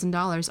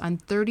 $100,000 on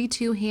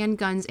 32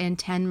 handguns and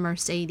 10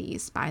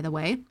 Mercedes, by the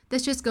way.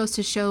 This just goes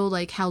to show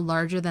like how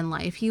larger than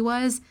life he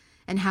was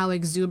and how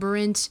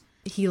exuberant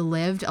he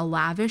lived a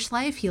lavish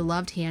life. He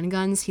loved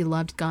handguns. He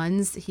loved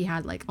guns. He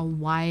had like a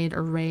wide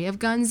array of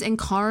guns and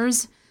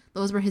cars.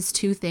 Those were his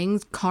two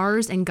things,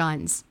 cars and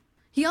guns.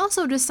 He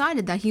also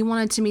decided that he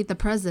wanted to meet the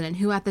president,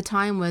 who at the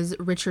time was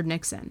Richard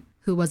Nixon,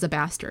 who was a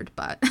bastard,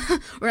 but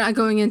we're not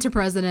going into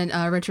President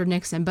Richard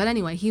Nixon. But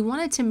anyway, he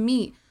wanted to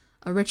meet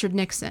Richard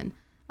Nixon.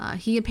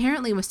 He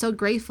apparently was so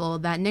grateful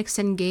that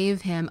Nixon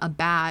gave him a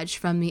badge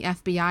from the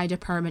FBI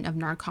Department of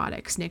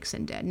Narcotics.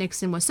 Nixon did.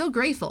 Nixon was so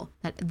grateful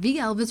that the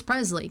Elvis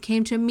Presley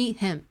came to meet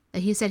him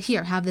that he said,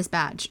 here, have this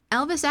badge.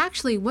 Elvis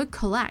actually would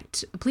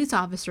collect police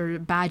officer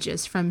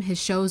badges from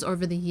his shows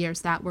over the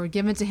years that were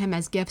given to him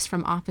as gifts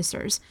from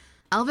officers.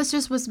 Elvis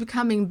just was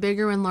becoming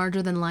bigger and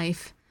larger than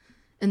life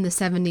in the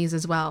 70s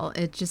as well.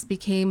 It just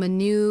became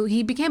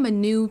he became a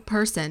new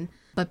person.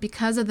 But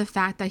because of the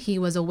fact that he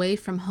was away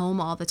from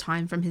home all the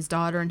time from his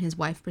daughter and his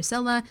wife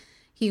Priscilla,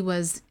 he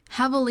was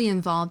heavily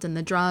involved in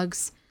the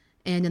drugs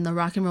and in the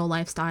rock and roll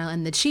lifestyle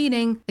and the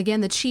cheating.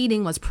 Again, the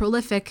cheating was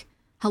prolific.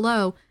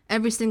 Hello,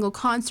 every single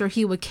concert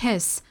he would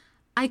kiss.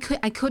 I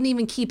couldn't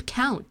even keep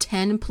count.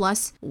 10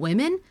 plus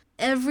women.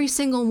 Every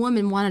single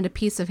woman wanted a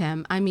piece of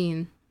him. I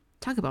mean,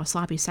 talk about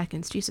sloppy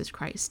seconds. Jesus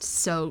Christ.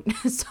 So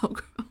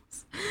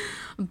gross.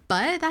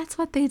 But that's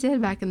what they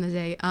did back in the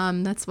day.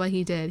 That's what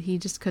he did. He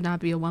just could not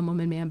be a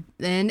one-woman man.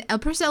 And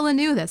Priscilla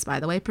knew this, by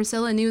the way.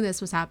 Priscilla knew this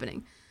was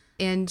happening.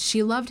 And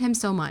she loved him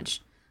so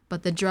much.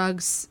 But the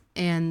drugs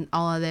and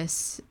all of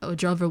this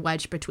drove a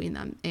wedge between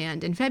them.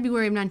 And in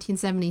February of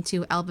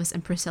 1972, Elvis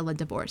and Priscilla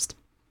divorced.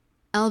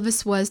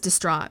 Elvis was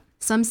distraught.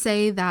 Some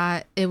say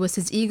that it was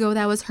his ego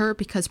that was hurt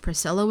because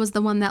Priscilla was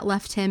the one that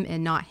left him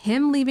and not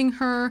him leaving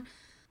her.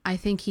 I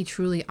think he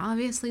truly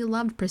obviously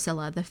loved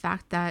Priscilla. The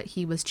fact that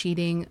he was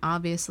cheating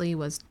obviously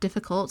was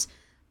difficult,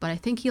 but I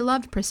think he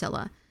loved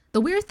Priscilla. The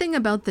weird thing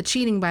about the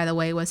cheating, by the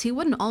way, was he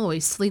wouldn't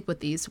always sleep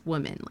with these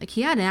women. Like,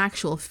 he had an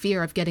actual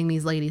fear of getting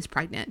these ladies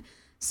pregnant.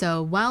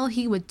 So while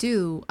he would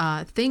do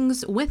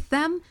things with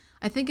them,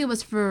 I think it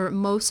was for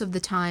most of the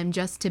time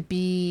just to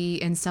be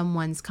in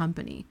someone's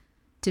company,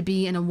 to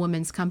be in a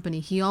woman's company.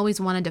 He always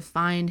wanted to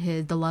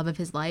find the love of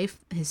his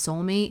life, his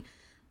soulmate,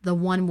 the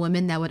one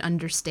woman that would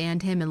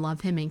understand him and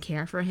love him and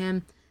care for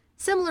him.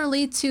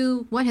 Similarly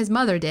to what his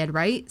mother did,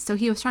 right? So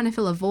he was trying to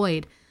fill a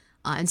void.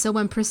 And so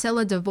when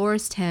Priscilla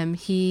divorced him,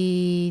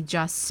 he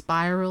just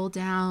spiraled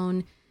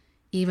down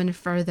even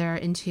further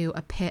into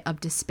a pit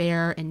of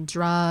despair and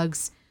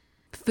drugs.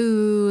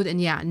 food, and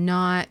yeah,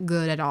 not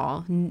good at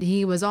all.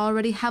 He was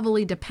already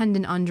heavily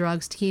dependent on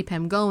drugs to keep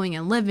him going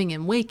and living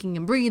and waking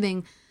and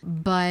breathing.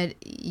 But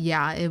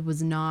yeah, it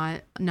was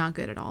not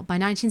good at all. By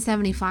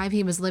 1975,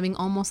 he was living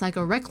almost like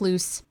a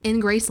recluse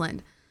in Graceland.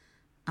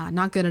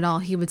 Not good at all.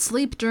 He would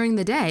sleep during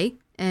the day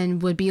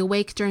and would be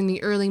awake during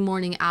the early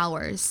morning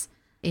hours.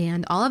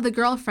 And all of the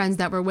girlfriends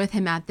that were with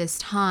him at this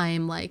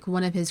time, like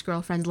one of his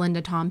girlfriends,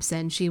 Linda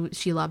Thompson, she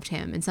loved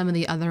him. And some of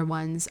the other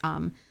ones,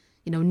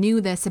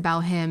 knew this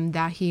about him,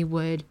 that he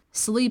would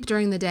sleep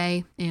during the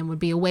day and would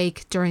be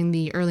awake during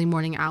the early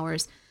morning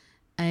hours.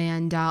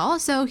 And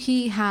also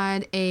he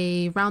had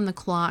a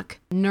round-the-clock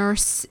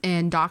nurse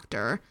and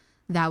doctor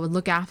that would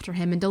look after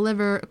him and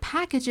deliver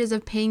packages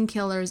of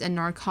painkillers and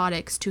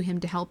narcotics to him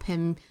to help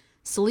him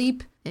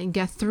sleep and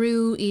get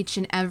through each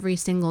and every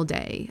single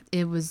day.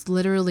 It was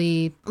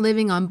literally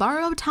living on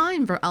borrowed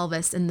time for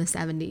Elvis in the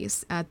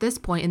 70s, at this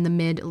point in the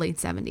mid-late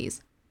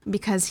 70s,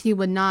 because he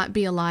would not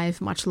be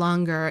alive much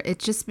longer.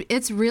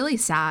 It's really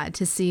sad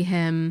to see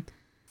him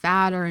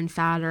fatter and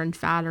fatter and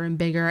fatter and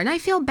bigger. And I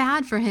feel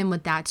bad for him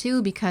with that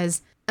too,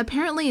 because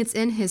apparently it's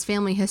in his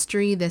family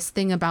history, this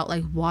thing about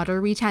like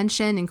water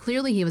retention, and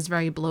clearly he was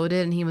very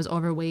bloated and he was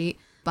overweight.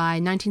 By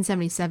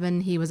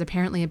 1977, he was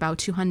apparently about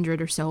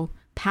 200 or so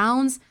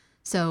pounds.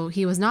 So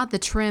he was not the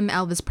trim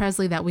Elvis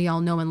Presley that we all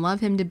know and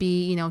love him to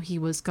be. You know, he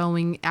was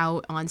going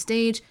out on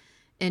stage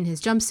in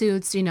his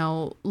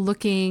jumpsuits,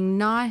 looking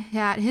not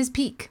at his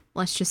peak.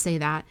 Let's just say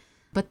that.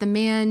 But the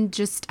man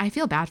I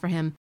feel bad for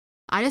him.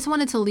 I just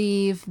wanted to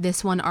leave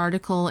this one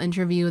article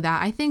interview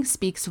that I think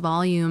speaks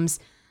volumes.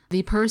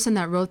 The person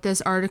that wrote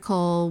this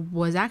article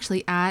was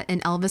actually at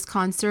an Elvis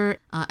concert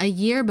a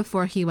year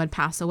before he would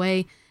pass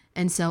away.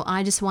 And so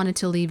I just wanted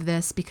to leave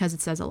this because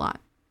it says a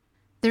lot.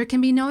 There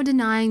can be no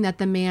denying that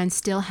the man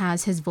still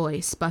has his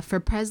voice, but for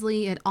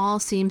Presley, it all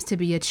seems to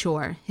be a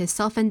chore. His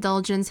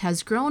self-indulgence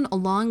has grown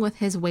along with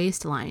his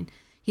waistline.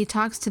 He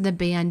talks to the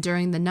band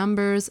during the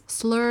numbers,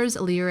 slurs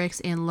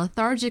lyrics, and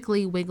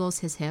lethargically wiggles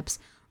his hips,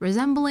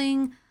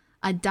 resembling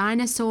a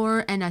dinosaur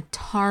in a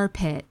tar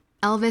pit.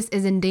 Elvis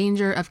is in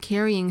danger of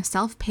carrying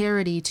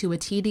self-parody to a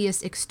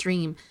tedious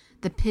extreme.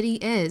 The pity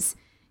is,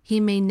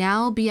 he may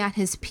now be at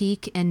his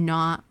peak and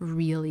not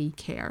really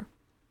care.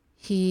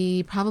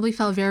 He probably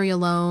felt very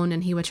alone,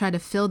 and he would try to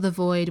fill the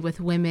void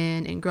with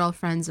women and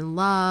girlfriends and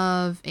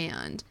love.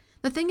 And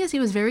the thing is, he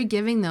was very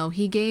giving, though.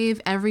 He gave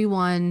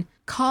everyone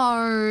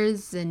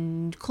cars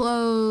and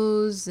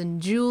clothes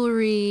and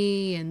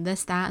jewelry and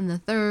this, that, and the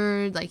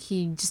third. Like,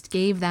 he just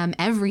gave them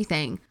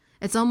everything.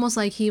 It's almost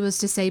like he was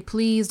to say,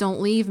 please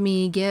don't leave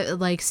me,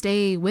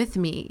 stay with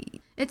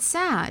me. It's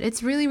sad.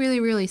 It's really,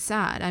 really, really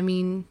sad. I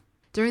mean,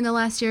 during the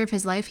last year of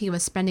his life, he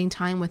was spending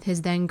time with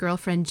his then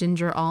girlfriend,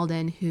 Ginger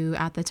Alden, who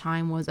at the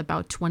time was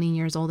about 20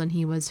 years old and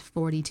he was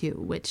 42,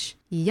 which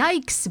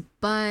yikes.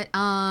 But,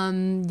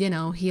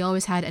 he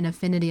always had an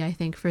affinity, I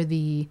think, for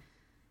the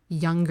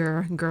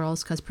younger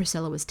girls because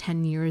Priscilla was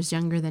 10 years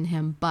younger than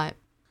him. But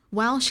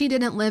while she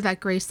didn't live at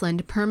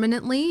Graceland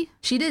permanently,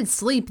 she did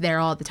sleep there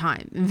all the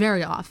time,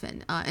 very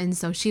often. And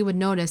so she would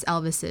notice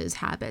Elvis's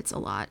habits a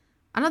lot.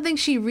 I don't think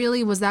she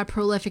really was that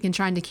prolific in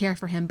trying to care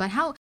for him, but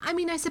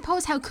I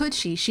suppose how could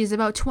she? She's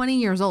about 20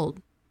 years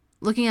old,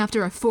 looking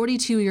after a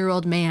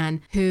 42-year-old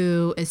man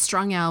who is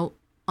strung out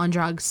on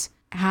drugs,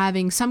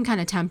 having some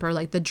kind of temper.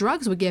 Like, the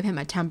drugs would give him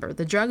a temper.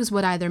 The drugs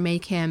would either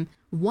make him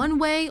one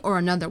way or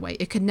another way.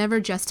 It could never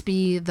just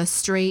be the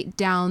straight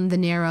down the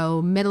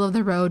narrow, middle of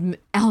the road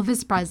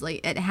Elvis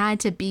Presley. It had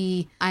to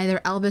be either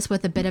Elvis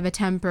with a bit of a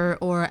temper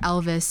or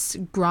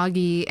Elvis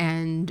groggy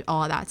and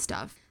all that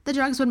stuff. The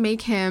drugs would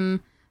make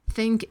him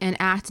think and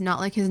act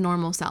not like his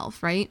normal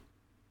self, right?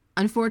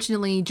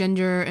 Unfortunately,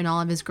 Ginger and all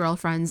of his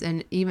girlfriends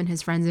and even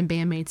his friends and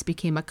bandmates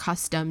became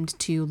accustomed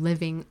to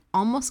living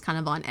almost kind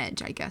of on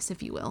edge, I guess,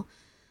 if you will,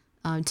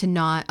 to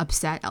not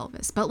upset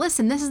Elvis. But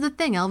listen, this is the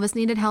thing. Elvis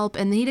needed help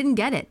and he didn't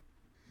get it.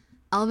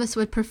 Elvis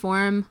would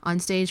perform on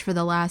stage for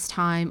the last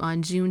time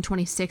on June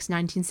 26,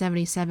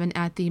 1977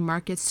 at the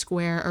Market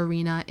Square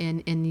Arena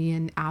in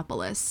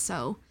Indianapolis.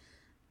 So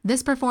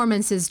this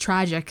performance is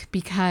tragic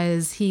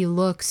because he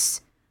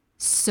looks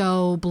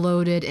so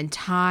bloated and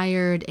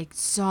tired,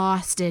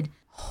 exhausted,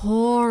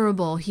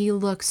 horrible. He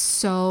looks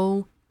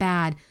so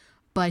bad,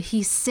 but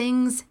he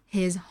sings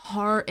his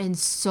heart and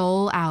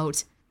soul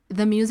out.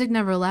 The music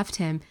never left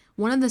him.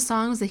 One of the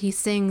songs that he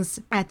sings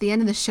at the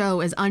end of the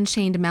show is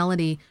Unchained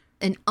Melody,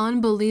 an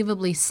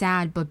unbelievably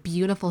sad but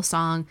beautiful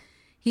song.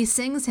 He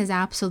sings his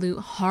absolute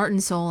heart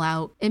and soul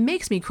out. It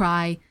makes me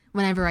cry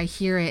whenever I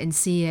hear it and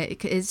see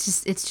it.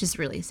 It's just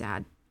really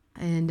sad.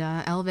 And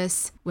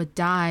Elvis would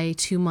die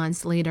 2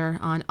 months later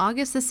on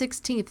August the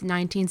 16th,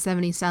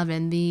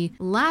 1977. The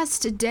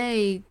last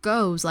day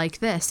goes like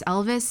this.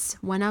 Elvis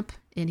went up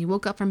and he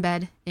woke up from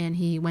bed and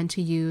he went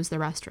to use the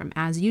restroom,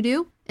 as you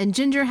do. And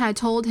Ginger had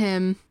told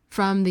him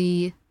from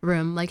the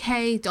room, like,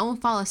 hey,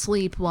 don't fall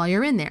asleep while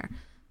you're in there.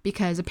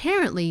 Because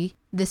apparently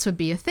this would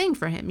be a thing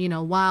for him,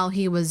 while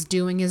he was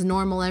doing his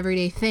normal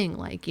everyday thing.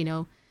 Like,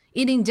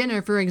 eating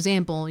dinner, for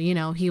example,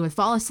 he would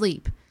fall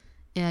asleep.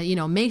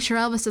 make sure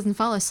Elvis doesn't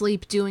fall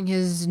asleep doing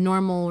his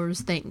normal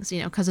things,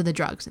 because of the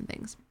drugs and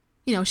things.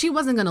 She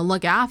wasn't going to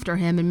look after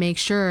him and make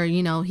sure,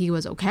 he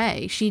was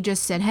okay. She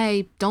just said,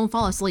 hey, don't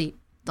fall asleep.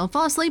 Don't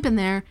fall asleep in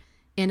there.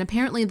 And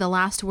apparently the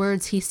last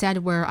words he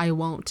said were, I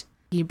won't.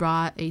 He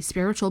brought a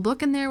spiritual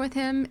book in there with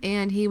him,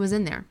 and he was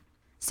in there.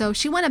 So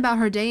she went about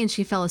her day and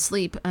she fell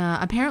asleep,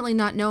 apparently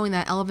not knowing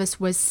that Elvis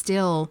was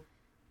still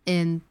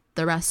in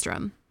the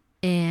restroom.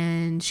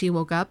 And she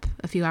woke up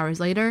a few hours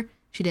later.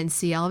 She didn't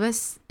see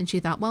Elvis, and she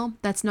thought, well,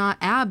 that's not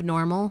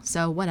abnormal,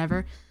 so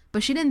whatever.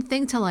 But she didn't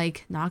think to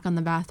knock on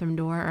the bathroom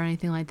door or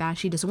anything like that.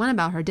 She just went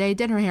about her day,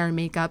 did her hair and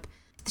makeup.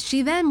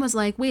 She then was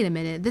like, wait a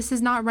minute, this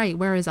is not right.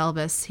 Where is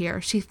Elvis here?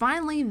 She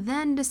finally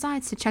then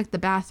decides to check the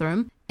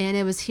bathroom, and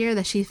it was here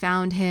that she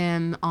found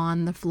him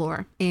on the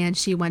floor. And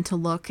she went to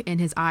look in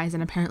his eyes,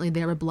 and apparently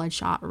they were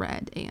bloodshot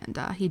red, and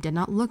he did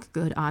not look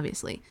good,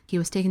 obviously. He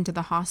was taken to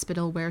the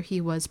hospital where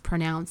he was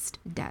pronounced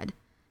dead.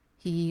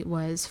 He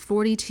was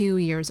 42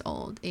 years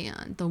old,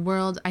 and the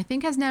world, I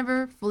think, has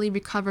never fully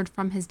recovered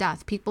from his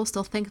death. People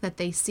still think that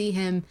they see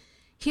him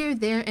here,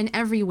 there, and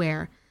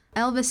everywhere.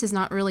 Elvis is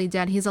not really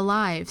dead. He's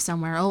alive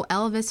somewhere. Oh,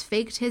 Elvis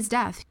faked his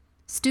death.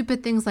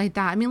 Stupid things like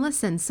that. I mean,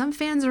 listen, some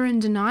fans are in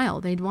denial.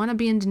 They'd want to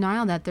be in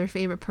denial that their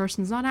favorite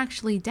person's not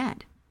actually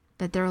dead,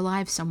 that they're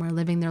alive somewhere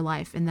living their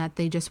life, and that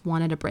they just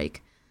wanted a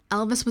break.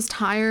 Elvis was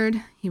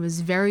tired. He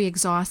was very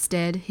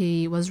exhausted.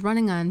 He was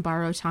running on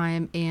borrowed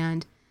time,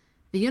 and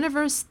the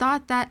universe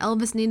thought that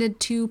Elvis needed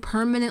to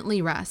permanently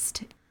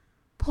rest.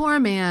 Poor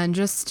man,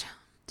 just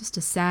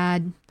a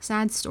sad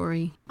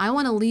story. I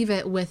want to leave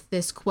it with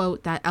this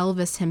quote that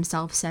Elvis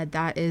himself said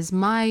that is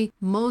my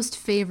most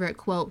favorite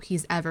quote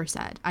he's ever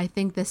said. I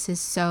think this is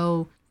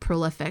so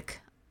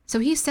prolific. So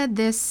he said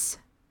this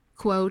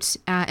quote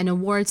at an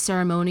award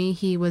ceremony.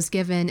 He was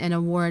given an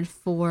award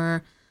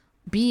for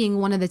being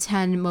one of the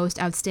 10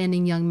 most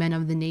outstanding young men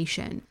of the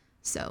nation.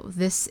 So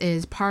this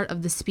is part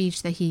of the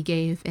speech that he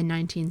gave in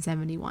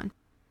 1971.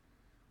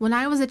 When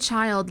I was a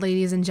child,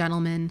 ladies and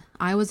gentlemen,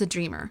 I was a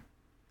dreamer.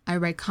 I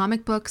read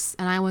comic books,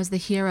 and I was the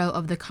hero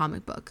of the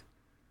comic book.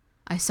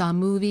 I saw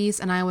movies,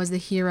 and I was the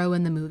hero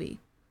in the movie.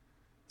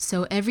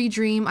 So every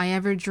dream I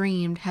ever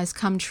dreamed has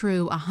come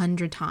true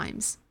 100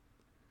 times.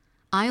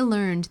 I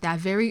learned that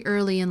very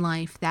early in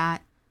life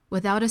that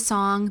without a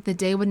song, the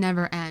day would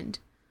never end.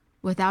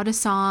 Without a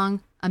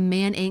song, a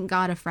man ain't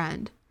got a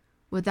friend.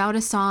 Without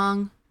a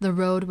song, the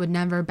road would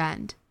never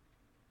bend.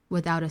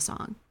 Without a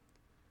song.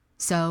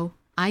 So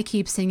I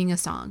keep singing a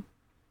song.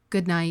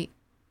 Good night.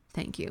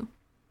 Thank you.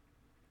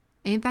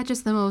 Ain't that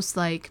just the most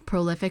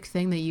prolific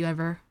thing that you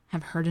ever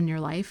have heard in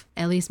your life?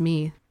 At least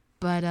me.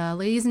 But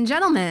ladies and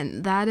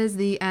gentlemen, that is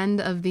the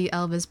end of the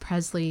Elvis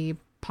Presley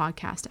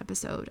podcast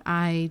episode.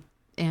 I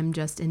am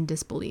just in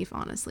disbelief,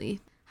 honestly,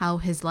 how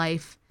his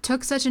life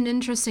took such an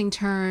interesting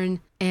turn,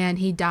 and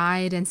he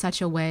died in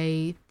such a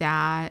way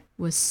that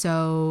was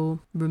so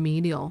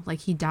remedial.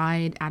 He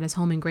died at his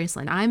home in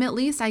Graceland. I'm at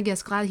least, I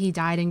guess, glad he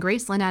died in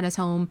Graceland at his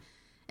home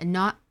and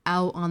not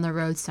out on the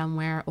road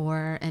somewhere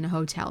or in a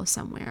hotel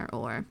somewhere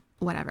or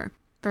whatever.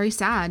 Very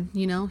sad,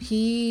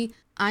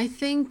 I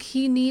think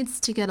he needs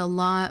to get a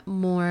lot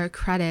more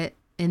credit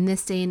in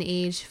this day and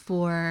age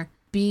for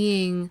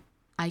being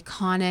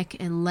iconic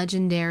and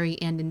legendary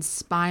and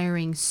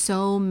inspiring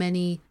so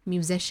many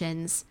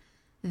musicians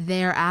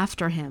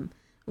thereafter him.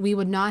 We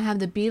would not have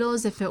the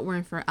Beatles if it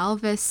weren't for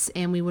Elvis,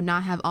 and we would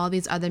not have all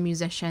these other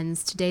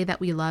musicians today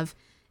that we love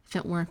if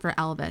it weren't for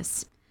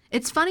Elvis.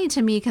 It's funny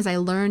to me because I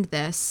learned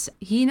this.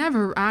 He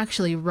never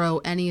actually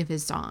wrote any of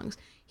his songs.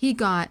 He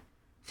got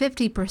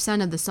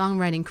 50% of the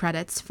songwriting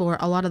credits for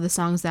a lot of the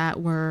songs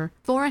that were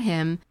for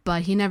him,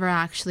 but he never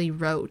actually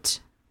wrote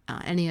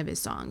any of his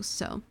songs.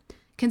 So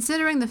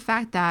considering the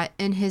fact that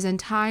in his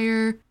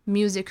entire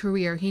music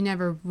career, he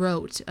never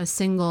wrote a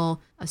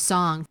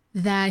song,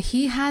 that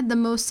he had the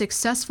most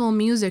successful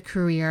music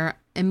career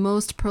and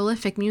most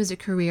prolific music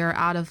career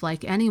out of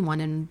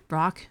anyone in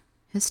rock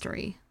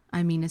history.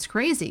 I mean, it's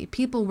crazy.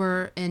 People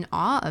were in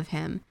awe of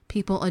him.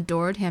 People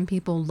adored him.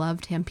 People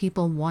loved him.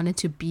 People wanted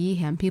to be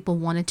him. People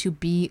wanted to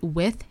be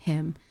with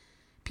him.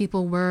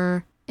 People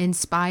were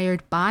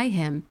inspired by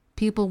him.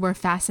 People were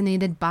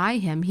fascinated by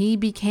him. He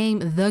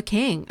became the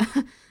king,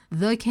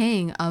 the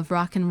king of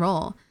rock and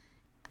roll.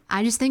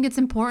 I just think it's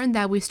important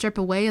that we strip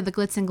away the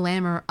glitz and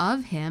glamour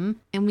of him,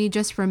 and we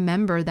just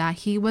remember that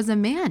he was a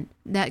man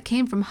that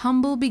came from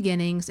humble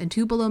beginnings in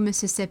Tupelo,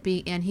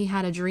 Mississippi, and he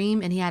had a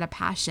dream and he had a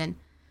passion.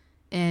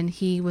 And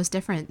he was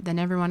different than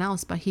everyone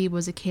else, but he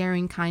was a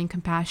caring, kind,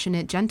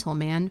 compassionate, gentle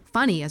man.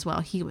 Funny as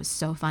well. He was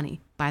so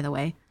funny, by the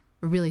way.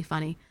 Really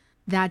funny.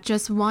 That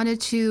just wanted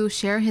to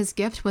share his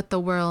gift with the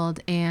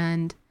world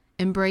and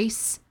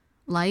embrace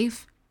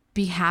life,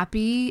 be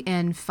happy,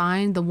 and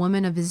find the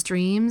woman of his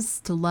dreams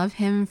to love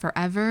him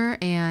forever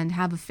and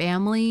have a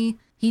family.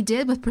 He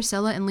did with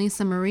Priscilla and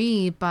Lisa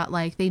Marie, but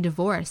they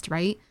divorced,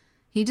 right?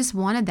 He just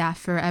wanted that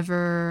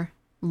forever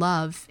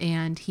love,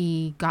 and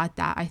he got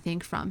that, I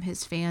think, from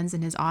his fans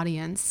and his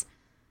audience.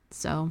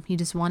 So he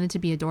just wanted to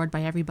be adored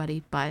by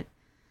everybody. But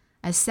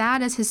as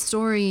sad as his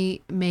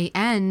story may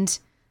end,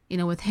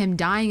 with him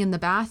dying in the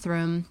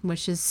bathroom,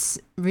 which is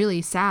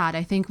really sad.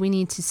 I think we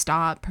need to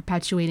stop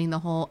perpetuating the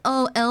whole,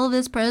 oh,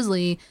 Elvis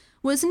Presley,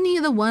 wasn't he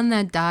the one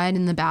that died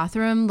in the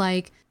bathroom?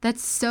 Like,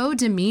 that's so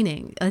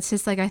demeaning. It's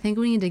just like, I think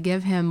we need to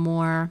give him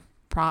more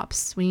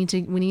props. We need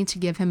to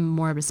give him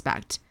more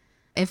respect.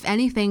 If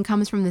anything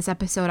comes from this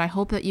episode, I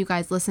hope that you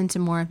guys listen to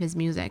more of his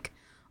music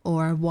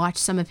or watch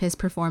some of his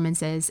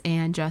performances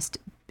and just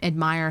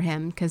admire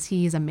him, because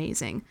he's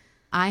amazing.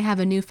 I have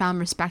a newfound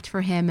respect for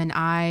him, and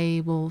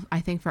I will, I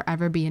think,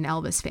 forever be an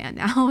Elvis fan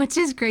now, which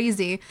is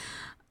crazy.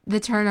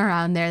 The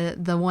turnaround there,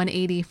 the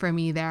 180 for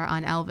me there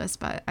on Elvis,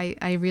 but I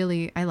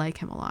like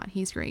him a lot.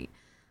 He's great.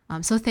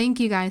 So thank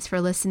you guys for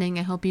listening.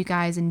 I hope you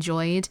guys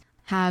enjoyed.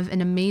 Have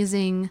an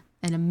amazing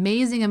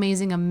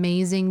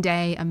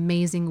day,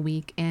 amazing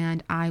week,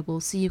 and I will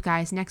see you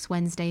guys next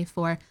Wednesday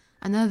for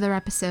another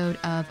episode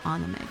of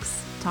On the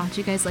Mix. Talk to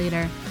you guys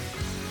later.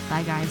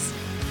 Bye,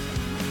 guys.